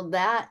 Well,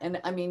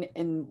 and I mean,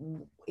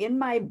 in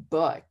my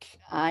book,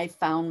 I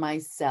found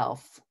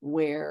myself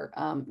where,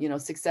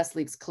 success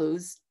leaves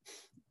clues.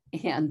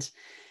 And,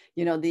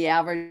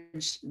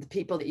 the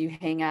people that you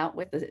hang out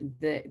with,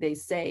 they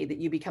say that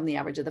you become the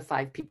average of the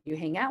 5 people you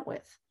hang out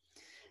with.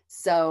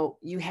 So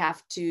you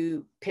have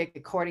to pick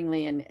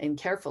accordingly and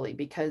carefully,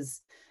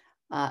 because,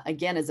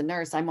 again, as a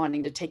nurse, I'm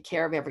wanting to take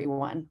care of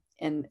everyone,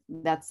 and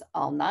that's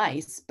all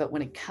nice. But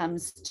when it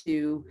comes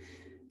to,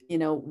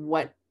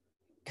 what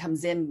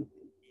comes in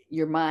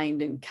your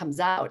mind and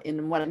comes out.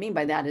 And what I mean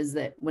by that is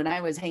that when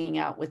I was hanging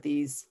out with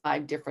these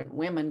 5 different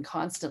women,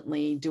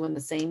 constantly doing the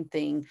same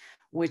thing,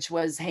 which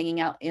was hanging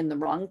out in the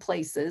wrong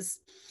places,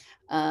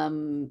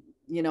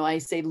 I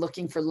say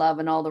looking for love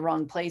in all the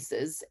wrong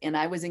places. And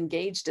I was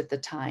engaged at the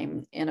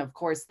time. And of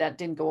course, that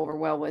didn't go over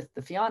well with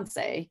the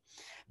fiance,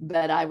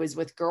 but I was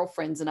with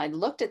girlfriends, and I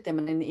looked at them.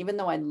 And even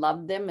though I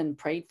loved them and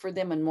prayed for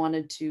them and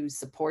wanted to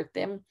support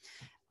them,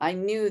 I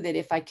knew that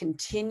if I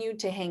continued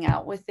to hang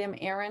out with them,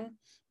 Aaron,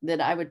 that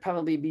I would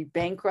probably be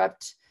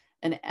bankrupt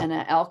and an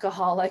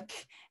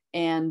alcoholic,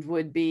 and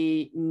would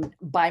be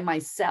by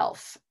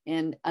myself.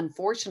 And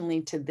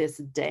unfortunately, to this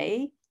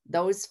day,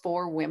 those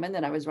 4 women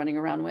that I was running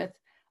around with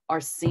are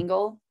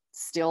single,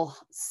 still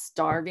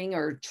starving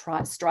or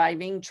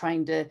striving,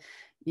 trying to,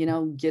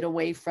 get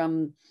away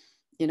from,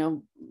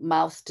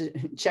 mouth to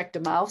check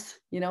to mouth.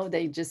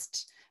 They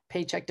just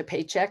paycheck to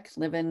paycheck,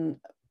 living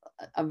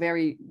a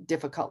very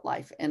difficult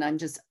life. And I'm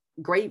just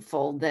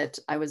grateful that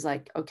I was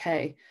like,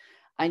 okay,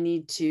 I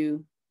need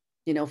to,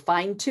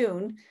 fine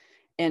tune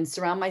and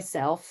surround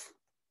myself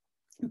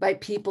by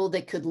people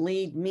that could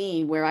lead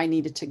me where I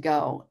needed to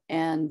go.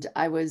 And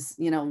I was,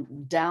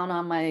 down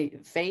on my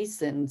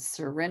face and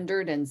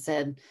surrendered and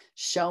said,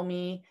 show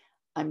me.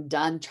 I'm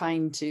done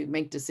trying to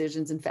make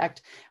decisions. In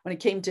fact, when it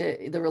came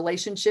to the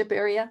relationship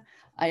area,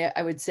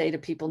 I would say to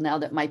people now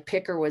that my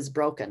picker was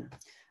broken.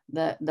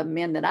 The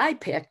men that I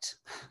picked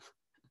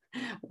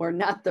were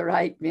not the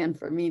right men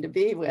for me to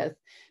be with,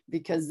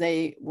 because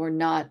they were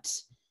not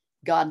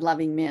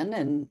God-loving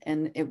men.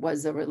 And it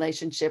was a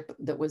relationship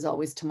that was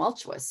always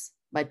tumultuous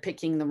by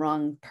picking the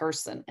wrong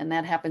person. And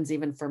that happens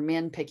even for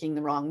men picking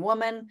the wrong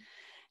woman,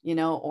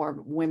 or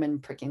women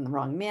picking the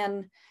wrong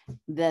men,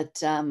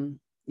 that,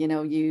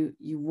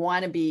 you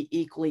want to be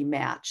equally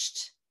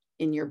matched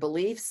in your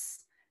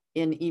beliefs,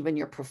 in even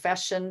your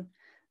profession,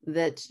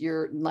 that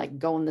you're like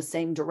going the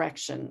same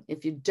direction.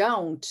 If you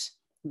don't,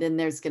 then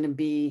there's going to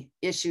be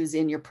issues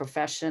in your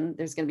profession.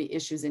 There's going to be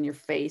issues in your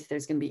faith.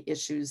 There's going to be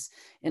issues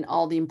in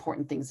all the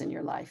important things in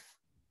your life.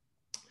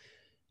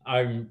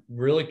 I'm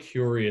really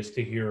curious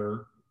to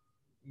hear,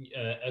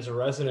 as a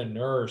resident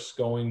nurse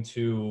going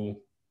to,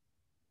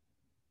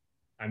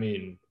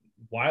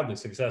 wildly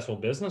successful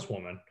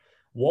businesswoman,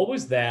 what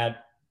was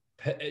that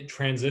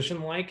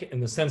transition like, in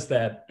the sense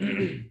that,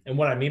 and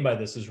what I mean by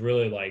this is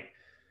really like,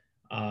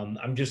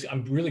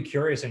 I'm really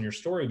curious on your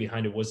story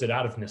behind it. Was it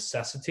out of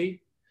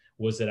necessity?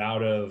 Was it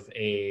out of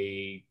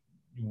a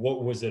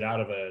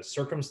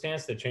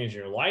circumstance that changed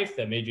your life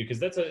that made you,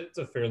 because it's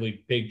a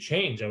fairly big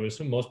change. I would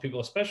assume most people,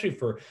 especially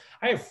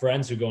I have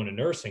friends who go into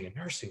nursing, and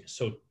nursing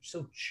is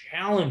so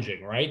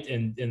challenging, right?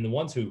 And the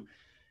ones who,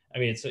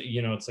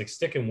 it's like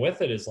sticking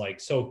with it is like,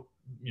 so,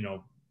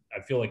 I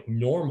feel like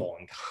normal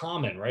and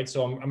common, right?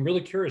 So I'm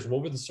really curious,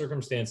 what were the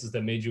circumstances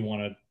that made you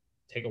want to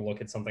take a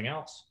look at something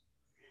else?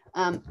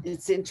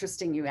 It's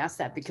interesting you asked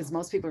that, because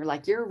most people are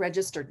like, you're a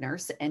registered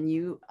nurse and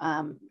you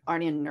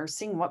aren't in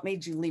nursing. What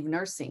made you leave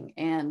nursing?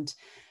 And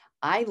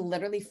I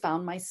literally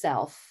found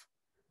myself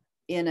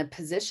in a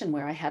position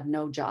where I had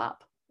no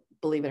job,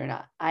 believe it or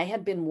not. I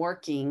had been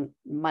working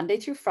Monday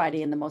through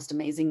Friday in the most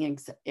amazing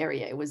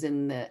area. It was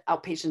in the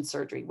outpatient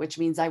surgery, which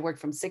means I worked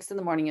from 6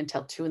 a.m.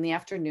 until 2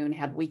 p.m,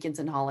 had weekends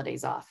and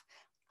holidays off.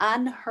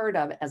 Unheard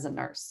of as a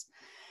nurse,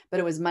 but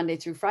it was Monday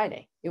through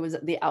Friday. It was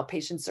the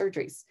outpatient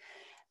surgeries.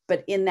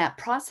 But in that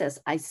process,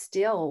 I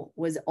still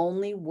was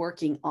only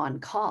working on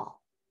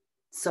call.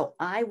 So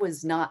I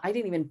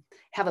didn't even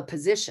have a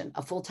position,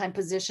 a full-time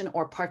position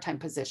or part-time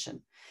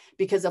position,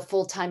 because of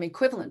full-time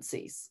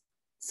equivalencies.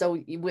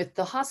 So with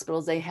the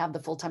hospitals, they have the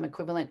full-time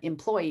equivalent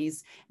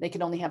employees. They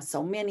could only have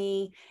so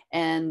many.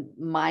 And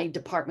my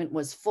department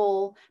was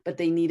full, but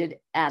they needed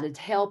added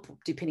help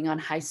depending on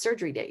high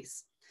surgery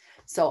days.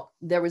 So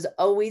there was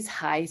always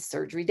high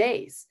surgery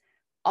days.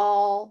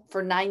 All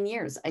for 9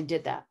 years, I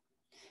did that.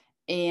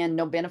 And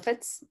no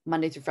benefits,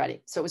 Monday through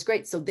Friday. So it was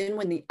great. So then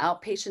when the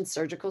outpatient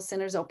surgical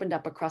centers opened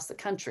up across the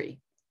country,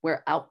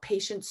 where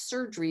outpatient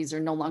surgeries are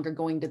no longer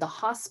going to the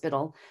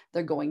hospital,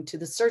 they're going to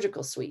the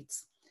surgical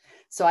suites.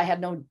 So I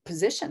had no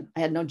position.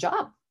 I had no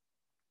job.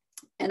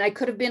 And I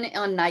could have been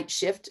on night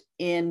shift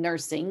in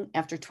nursing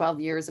after 12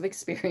 years of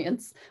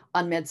experience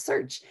on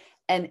med-surg.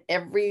 And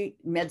every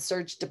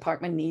med-surg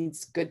department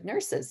needs good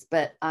nurses,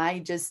 but I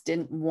just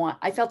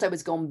I felt I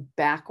was going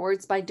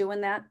backwards by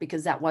doing that,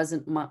 because that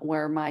wasn't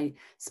where my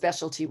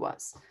specialty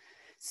was.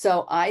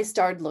 So I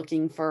started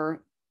looking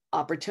for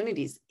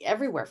opportunities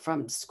everywhere,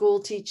 from school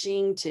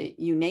teaching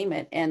to you name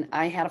it. And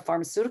I had a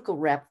pharmaceutical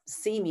rep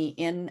see me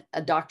in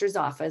a doctor's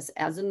office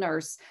as a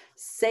nurse,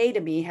 say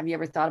to me, have you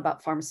ever thought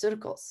about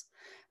pharmaceuticals?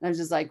 And I was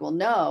just like, well,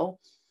 no.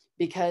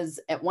 Because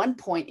at one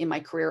point in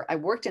my career, I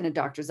worked in a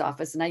doctor's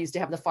office, and I used to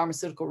have the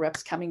pharmaceutical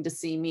reps coming to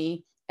see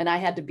me, and I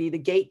had to be the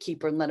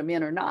gatekeeper and let them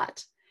in or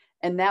not.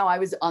 And now I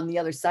was on the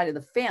other side of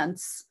the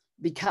fence,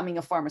 becoming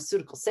a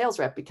pharmaceutical sales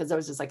rep, because I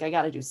was just like, I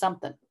got to do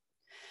something.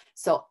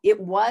 So it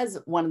was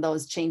one of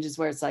those changes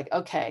where it's like,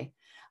 okay,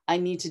 I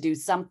need to do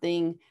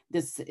something.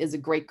 This is a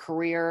great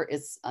career.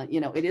 It's,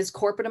 it is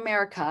corporate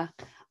America.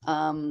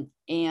 And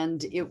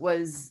it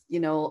was,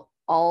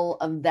 all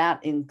of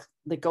that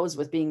that goes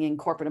with being in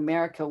corporate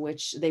America,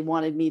 which they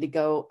wanted me to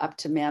go up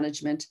to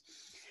management.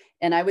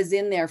 And I was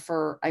in there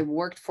I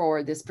worked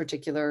for this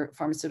particular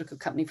pharmaceutical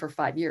company for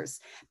 5 years,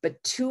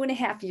 but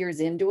 2.5 years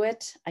into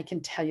it, I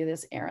can tell you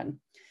this, Aaron,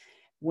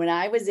 when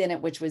I was in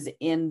it, which was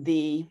in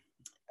the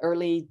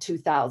early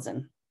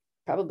 2000,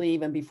 probably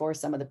even before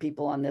some of the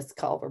people on this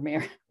call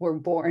were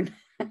born,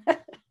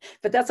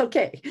 but that's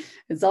okay.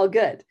 It's all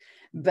good.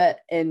 But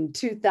in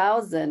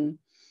 2000,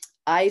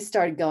 I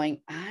started going,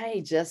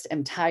 I just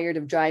am tired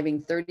of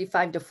driving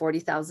 35 to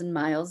 40,000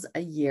 miles a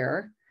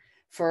year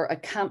for a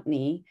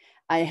company.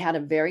 I had a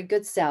very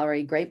good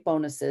salary, great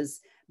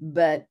bonuses,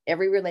 but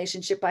every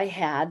relationship I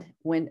had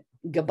went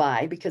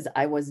goodbye because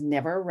I was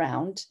never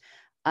around.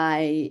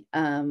 I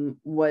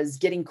was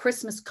getting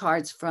Christmas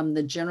cards from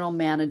the general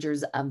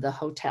managers of the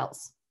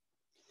hotels,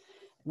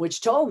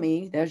 which told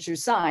me, there's your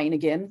sign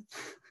again.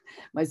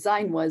 My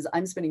sign was,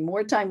 I'm spending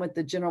more time with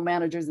the general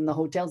managers in the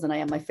hotels than I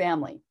am my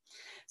family.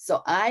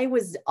 So I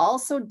was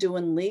also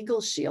doing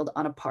Legal Shield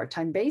on a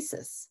part-time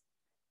basis.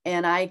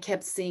 And I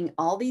kept seeing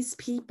all these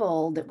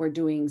people that were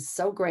doing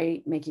so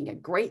great, making a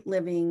great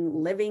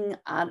living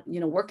out,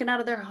 working out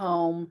of their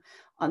home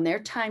on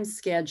their time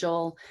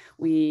schedule.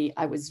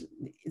 I was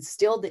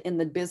still in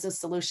the business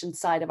solution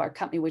side of our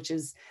company, which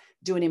is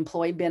doing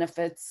employee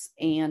benefits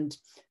and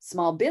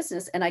small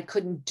business. And I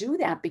couldn't do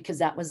that because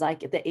that was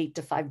like the 8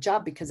 to 5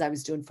 job, because I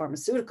was doing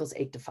pharmaceuticals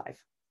 8 to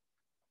 5.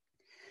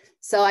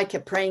 So I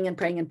kept praying and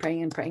praying and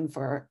praying and praying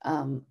for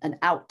an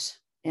out.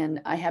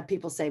 And I had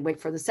people say, wait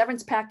for the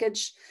severance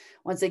package.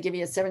 Once they give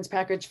you a severance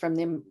package from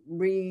them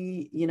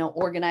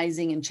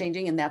organizing and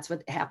changing. And that's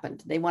what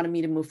happened. They wanted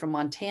me to move from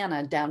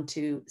Montana down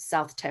to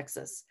South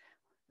Texas,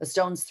 a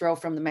stone's throw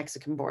from the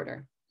Mexican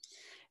border.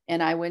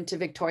 And I went to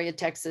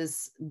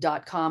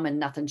victoriatexas.com and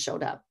nothing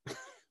showed up.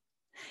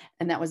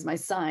 And that was my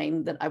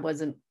sign that I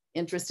wasn't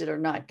interested or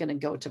not going to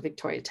go to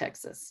Victoria,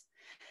 Texas.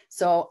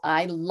 So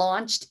I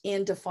launched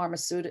into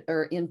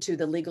into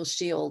the Legal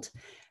Shield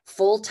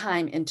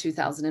full-time in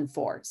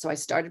 2004. So I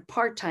started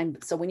part-time.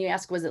 So when you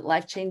ask, was it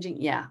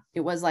life-changing? Yeah, it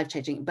was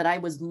life-changing, but I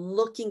was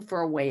looking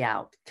for a way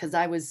out because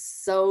I was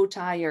so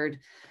tired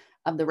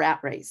of the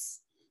rat race.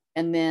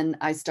 And then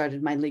I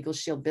started my Legal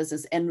Shield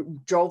business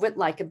and drove it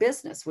like a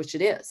business, which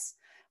it is.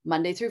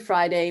 Monday through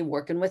Friday,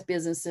 working with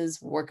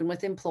businesses, working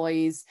with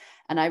employees.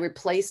 And I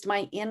replaced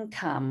my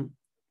income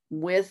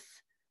with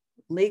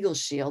Legal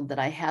Shield that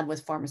I had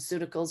with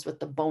pharmaceuticals, with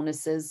the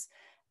bonuses.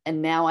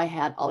 And now I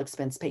had all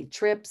expense paid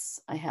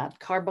trips. I had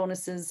car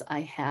bonuses.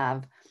 I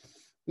have,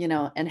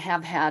 and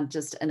have had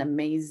just an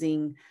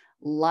amazing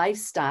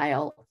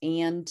lifestyle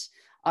and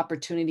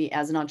opportunity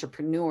as an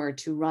entrepreneur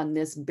to run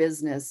this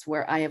business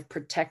where I have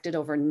protected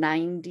over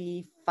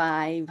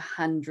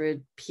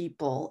 9,500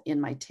 people in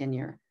my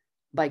tenure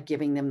by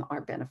giving them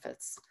our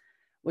benefits,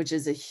 which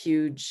is a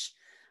huge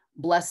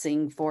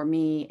blessing for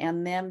me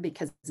and them,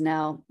 because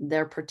now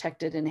they're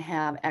protected and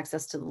have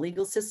access to the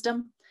legal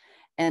system.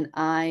 And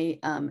I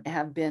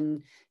have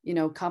been,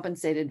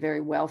 compensated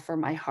very well for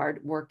my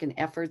hard work and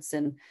efforts.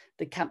 And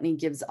the company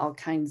gives all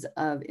kinds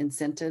of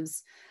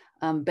incentives.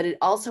 But it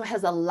also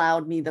has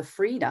allowed me the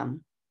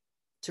freedom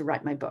to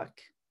write my book,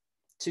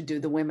 to do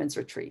the women's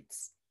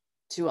retreats,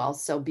 to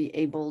also be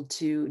able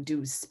to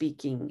do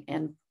speaking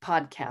and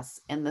podcasts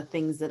and the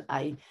things that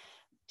I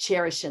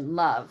cherish and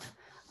love.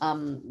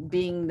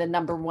 Being the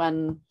number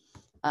one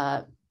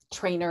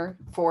trainer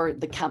for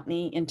the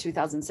company in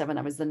 2007.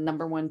 I was the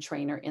number one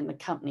trainer in the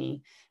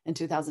company in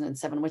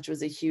 2007, which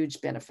was a huge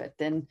benefit.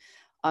 Then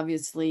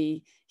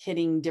obviously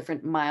hitting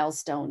different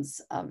milestones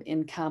of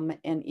income,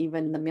 and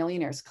even the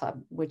Millionaires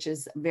Club, which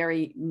is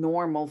very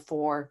normal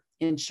for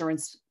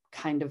insurance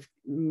kind of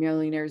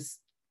Millionaires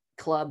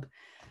Club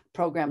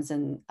programs.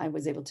 And I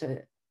was able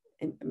to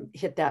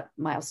hit that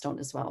milestone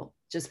as well,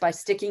 just by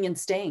sticking and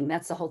staying.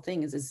 That's the whole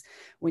thing is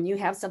when you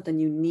have something,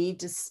 you need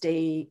to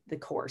stay the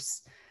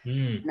course.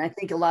 And I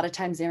think a lot of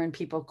times, Aaron,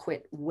 people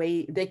quit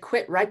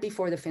right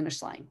before the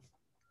finish line.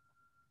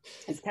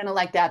 It's kind of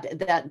like that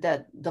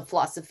the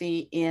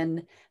philosophy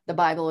in the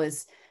Bible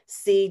is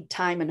seed,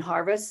 time, and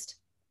harvest.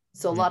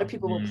 So a lot of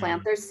people will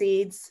plant their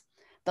seeds.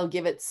 They'll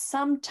give it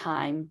some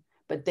time,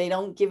 but they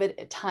don't give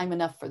it time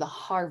enough for the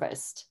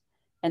harvest.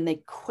 And they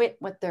quit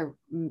what they're,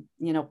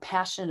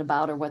 passionate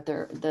about, or what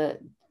they're, the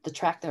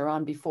track they're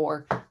on,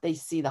 before they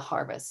see the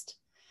harvest.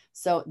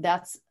 So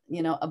that's,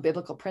 a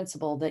biblical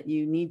principle that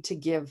you need to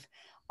give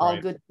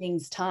all good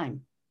things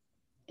time.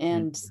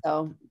 And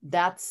so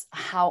that's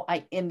how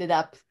I ended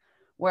up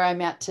where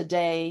I'm at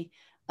today.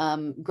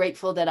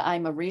 Grateful that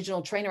I'm a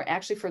regional trainer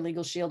actually for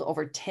Legal Shield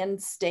over 10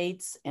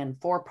 states and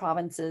 4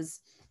 provinces.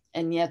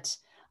 And yet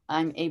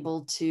I'm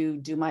able to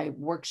do my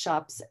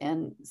workshops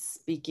and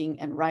speaking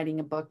and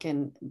writing a book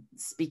and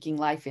speaking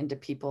life into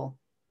people,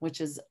 which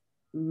is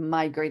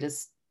my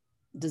greatest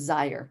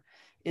desire,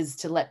 is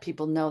to let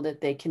people know that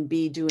they can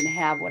be, do, and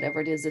have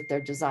whatever it is that their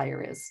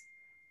desire is.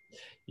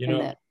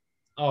 It's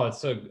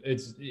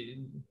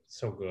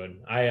so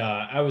good.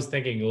 I was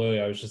thinking, literally,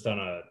 I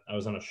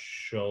was on a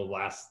show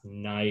last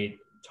night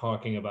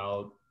talking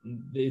about,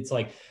 it's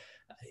like,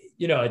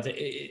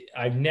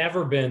 I've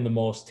never been the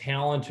most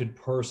talented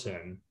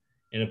person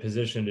in a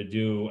position to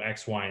do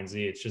X, Y, and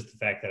Z. It's just the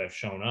fact that I've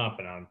shown up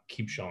and I'll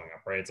keep showing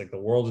up, right? It's like the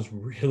world is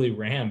really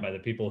ran by the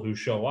people who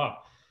show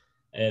up.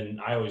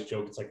 And I always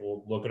joke, it's like,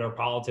 well, look at our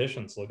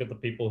politicians, look at the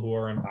people who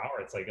are in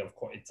power. It's like, of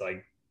course, it's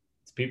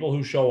people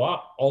who show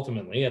up.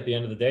 Ultimately, at the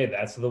end of the day,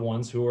 that's the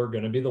ones who are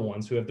going to be the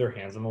ones who have their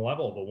hands on the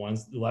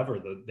lever.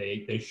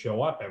 They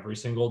show up every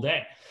single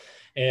day.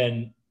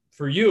 And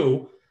for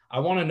you,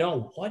 I want to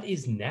know, what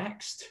is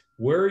next?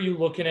 Where are you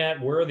looking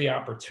at? Where are the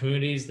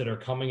opportunities that are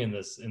coming in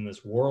this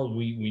world?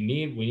 We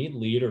need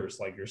leaders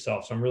like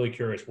yourself. So I'm really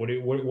curious.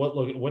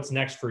 What's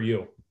next for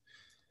you?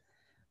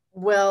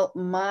 Well,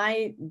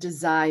 my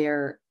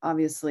desire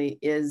obviously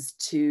is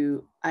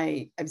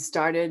I've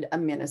started a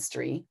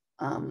ministry.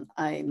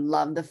 I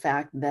love the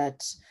fact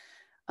that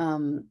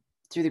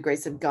through the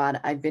grace of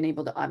God, I've been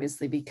able to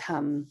obviously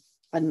become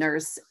a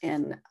nurse,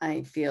 and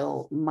I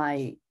feel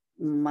my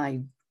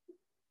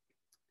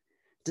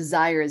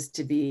desire is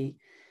to be,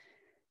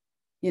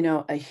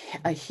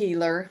 a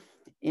healer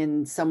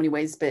in so many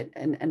ways, but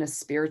and a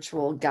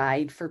spiritual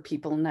guide for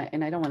people.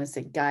 And I don't want to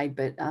say guide,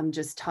 but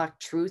just talk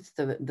truth,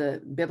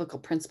 the biblical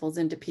principles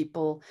into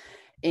people.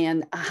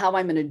 And how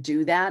I'm going to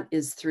do that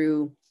is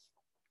through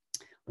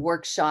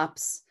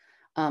workshops.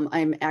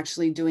 I'm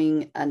actually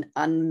doing an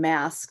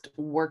unmasked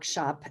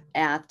workshop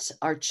at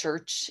our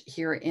church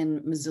here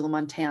in Missoula,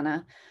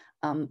 Montana,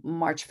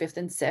 March 5th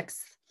and 6th.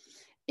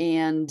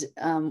 And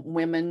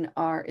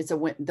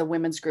the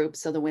women's group.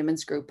 So the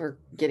women's group are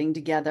getting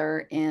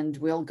together, and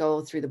we'll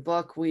go through the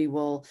book. We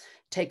will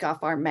take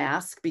off our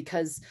mask,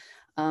 because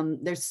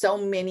there's so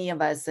many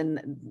of us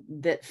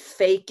that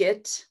fake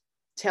it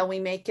till we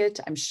make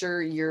it. I'm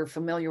sure you're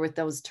familiar with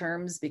those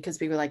terms, because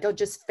people are like, oh,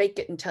 just fake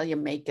it until you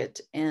make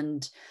it.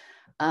 And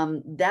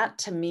that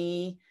to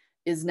me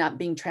is not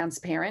being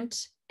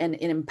transparent and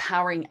in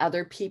empowering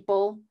other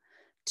people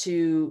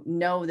to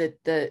know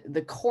that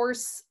the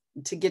course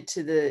to get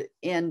to the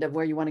end of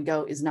where you want to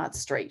go is not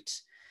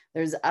straight.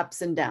 There's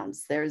ups and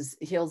downs, there's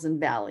hills and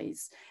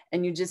valleys,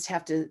 and you just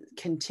have to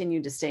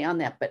continue to stay on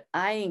that. But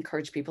I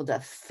encourage people to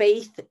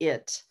faith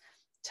it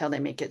till they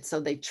make it. So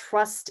they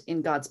trust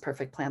in God's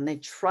perfect plan. They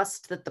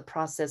trust that the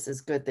process is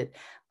good, that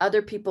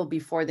other people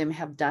before them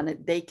have done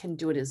it. They can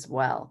do it as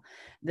well,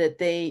 that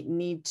they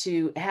need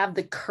to have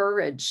the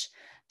courage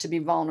to be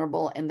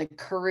vulnerable and the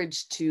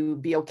courage to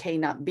be okay,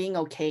 not being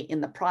okay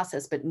in the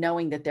process, but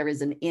knowing that there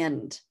is an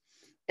end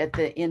at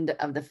the end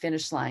of the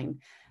finish line.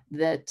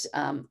 That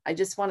I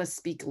just want to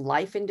speak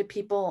life into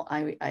people.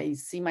 I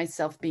see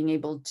myself being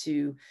able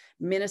to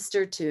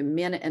minister to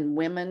men and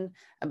women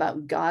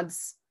about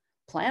God's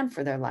plan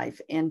for their life,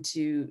 and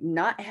to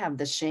not have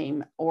the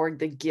shame or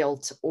the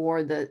guilt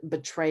or the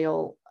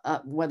betrayal,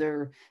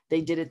 whether they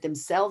did it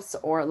themselves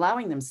or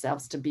allowing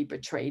themselves to be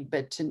betrayed,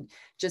 but to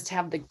just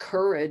have the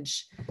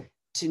courage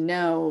to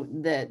know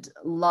that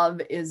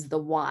love is the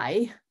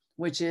why,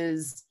 which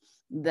is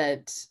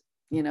that,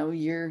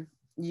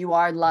 you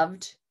are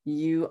loved,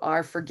 you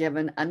are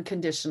forgiven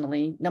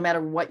unconditionally, no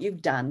matter what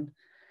you've done,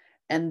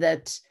 and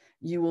that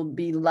you will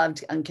be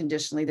loved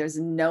unconditionally. There's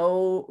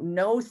no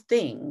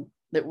thing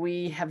that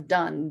we have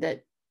done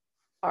that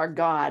our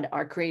God,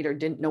 our creator,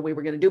 didn't know we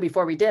were going to do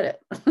before we did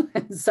it.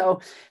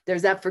 So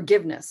there's that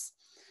forgiveness.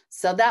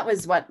 So that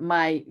was what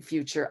my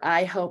future,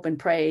 I hope and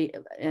pray,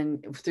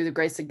 and through the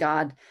grace of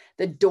God,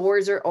 the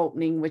doors are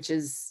opening, which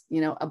is,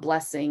 a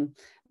blessing,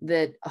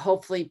 that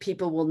hopefully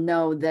people will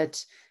know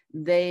that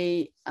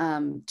they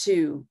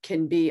too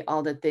can be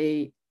all that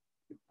they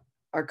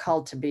are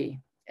called to be,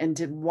 and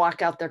to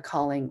walk out their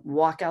calling,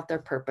 walk out their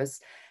purpose,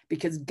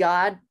 because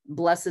God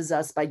blesses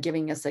us by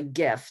giving us a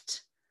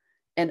gift,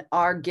 and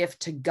our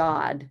gift to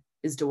God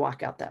is to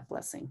walk out that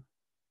blessing.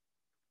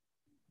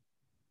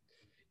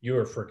 You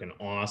are freaking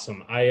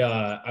awesome.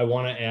 I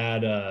want to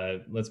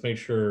add, let's make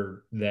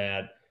sure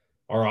that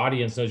our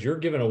audience knows you're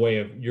giving away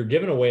a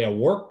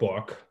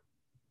workbook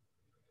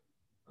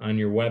on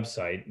your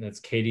website. That's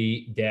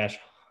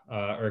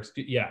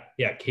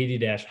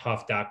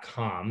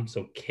katy-huff.com.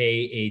 So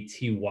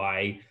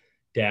KATY-Huff,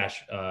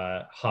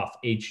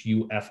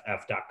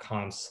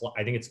 HUFF.com.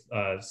 I think it's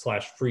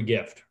 /free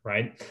gift,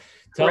 right?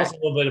 Tell us a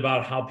little bit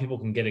about how people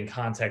can get in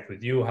contact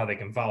with you, how they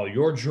can follow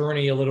your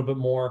journey a little bit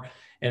more,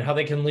 and how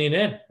they can lean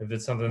in if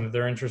it's something that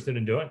they're interested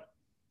in doing.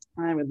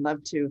 I would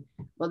love to.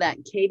 Well, that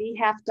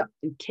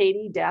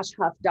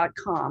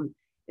katy-huff.com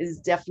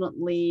is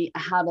definitely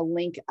how to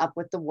link up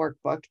with the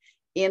workbook.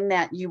 In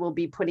that, you will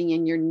be putting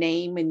in your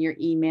name and your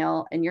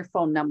email and your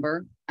phone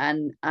number,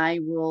 and I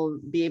will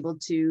be able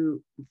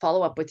to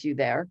follow up with you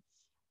there.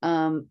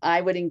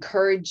 I would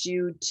encourage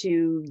you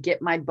to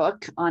get my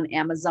book on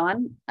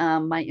Amazon.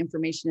 My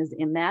information is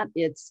in that.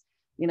 It's,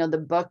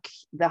 the book,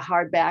 the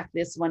hardback,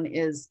 this one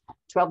is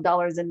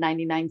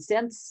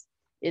 $12.99.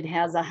 It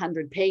has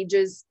 100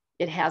 pages.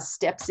 It has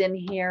steps in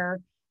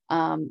here.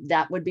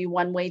 That would be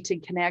one way to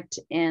connect.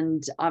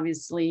 And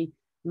obviously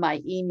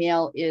my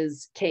email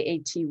is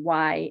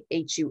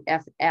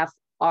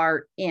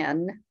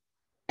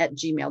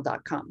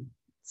katyhuffrn@gmail.com.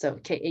 So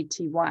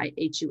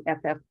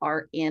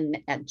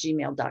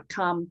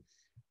katyhuffrn@gmail.com.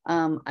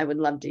 I would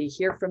love to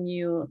hear from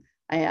you.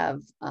 I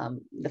have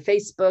the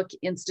Facebook,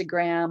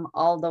 Instagram,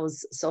 all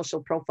those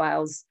social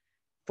profiles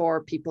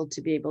for people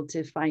to be able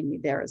to find me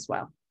there as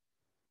well.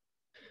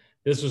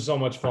 This was so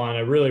much fun.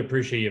 I really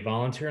appreciate you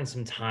volunteering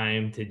some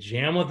time to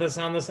jam with us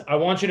on this. I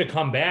want you to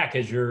come back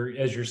as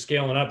you're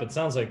scaling up. It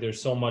sounds like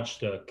there's so much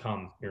to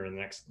come here in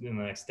the next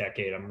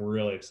decade. I'm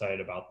really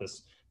excited about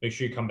this. Make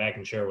sure you come back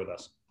and share with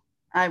us.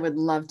 I would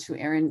love to,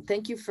 Aaron.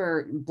 Thank you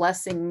for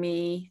blessing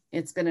me.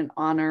 It's been an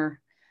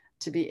honor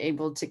to be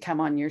able to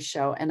come on your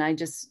show. And I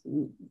just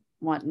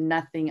want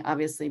nothing,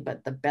 obviously,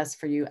 but the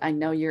best for you. I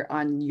know you're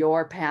on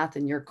your path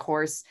and your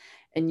course,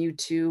 and you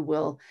too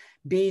will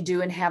be,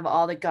 do, and have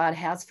all that God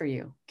has for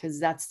you, because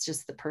that's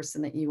just the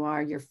person that you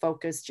are. You're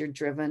focused, you're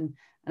driven.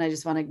 And I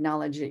just want to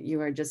acknowledge that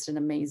you are just an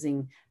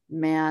amazing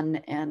man,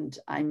 and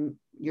I'm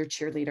your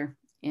cheerleader.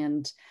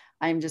 And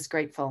I'm just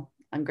grateful.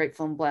 I'm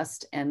grateful and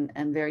blessed and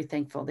very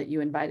thankful that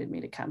you invited me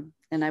to come.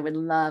 And I would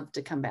love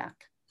to come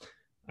back.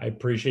 I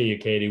appreciate you,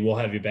 Katie. We'll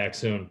have you back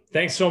soon.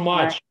 Thanks so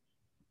much. Right.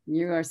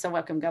 You are so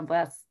welcome. God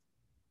bless.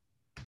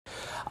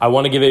 I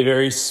want to give a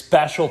very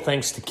special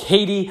thanks to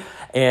Katie,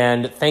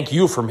 and thank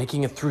you for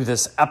making it through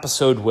this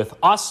episode with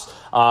us.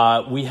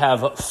 We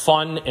have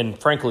fun and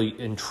frankly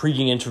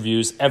intriguing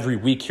interviews every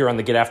week here on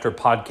the Get After It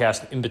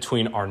podcast in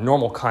between our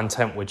normal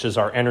content, which is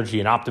our energy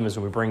and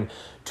optimism we bring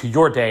to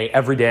your day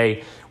every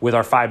day with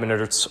our 5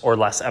 minutes or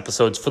less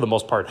episodes for the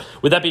most part.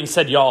 With that being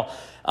said, y'all,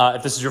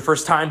 if this is your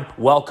first time,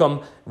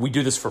 welcome. We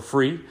do this for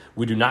free.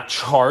 We do not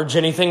charge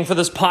anything for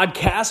this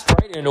podcast,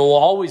 right? And it will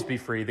always be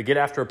free. The Get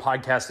After It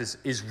podcast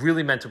is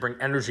really meant to bring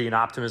energy and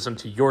optimism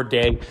to your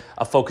day,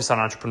 a focus on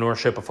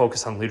entrepreneurship, a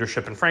focus on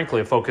leadership, and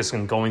frankly, a focus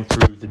on going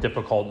through the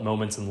difficult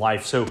moments in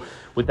life. So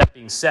with that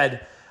being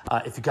said,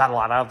 if you got a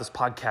lot out of this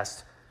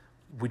podcast,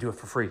 we do it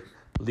for free.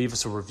 Leave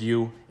us a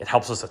review. It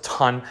helps us a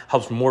ton,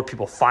 helps more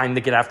people find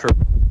the Get After It.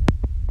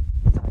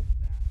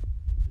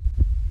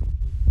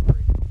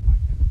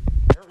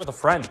 Share it with a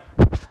friend.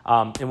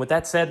 And with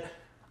that said,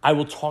 I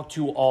will talk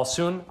to you all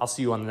soon. I'll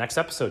see you on the next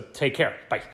episode. Take care. Bye.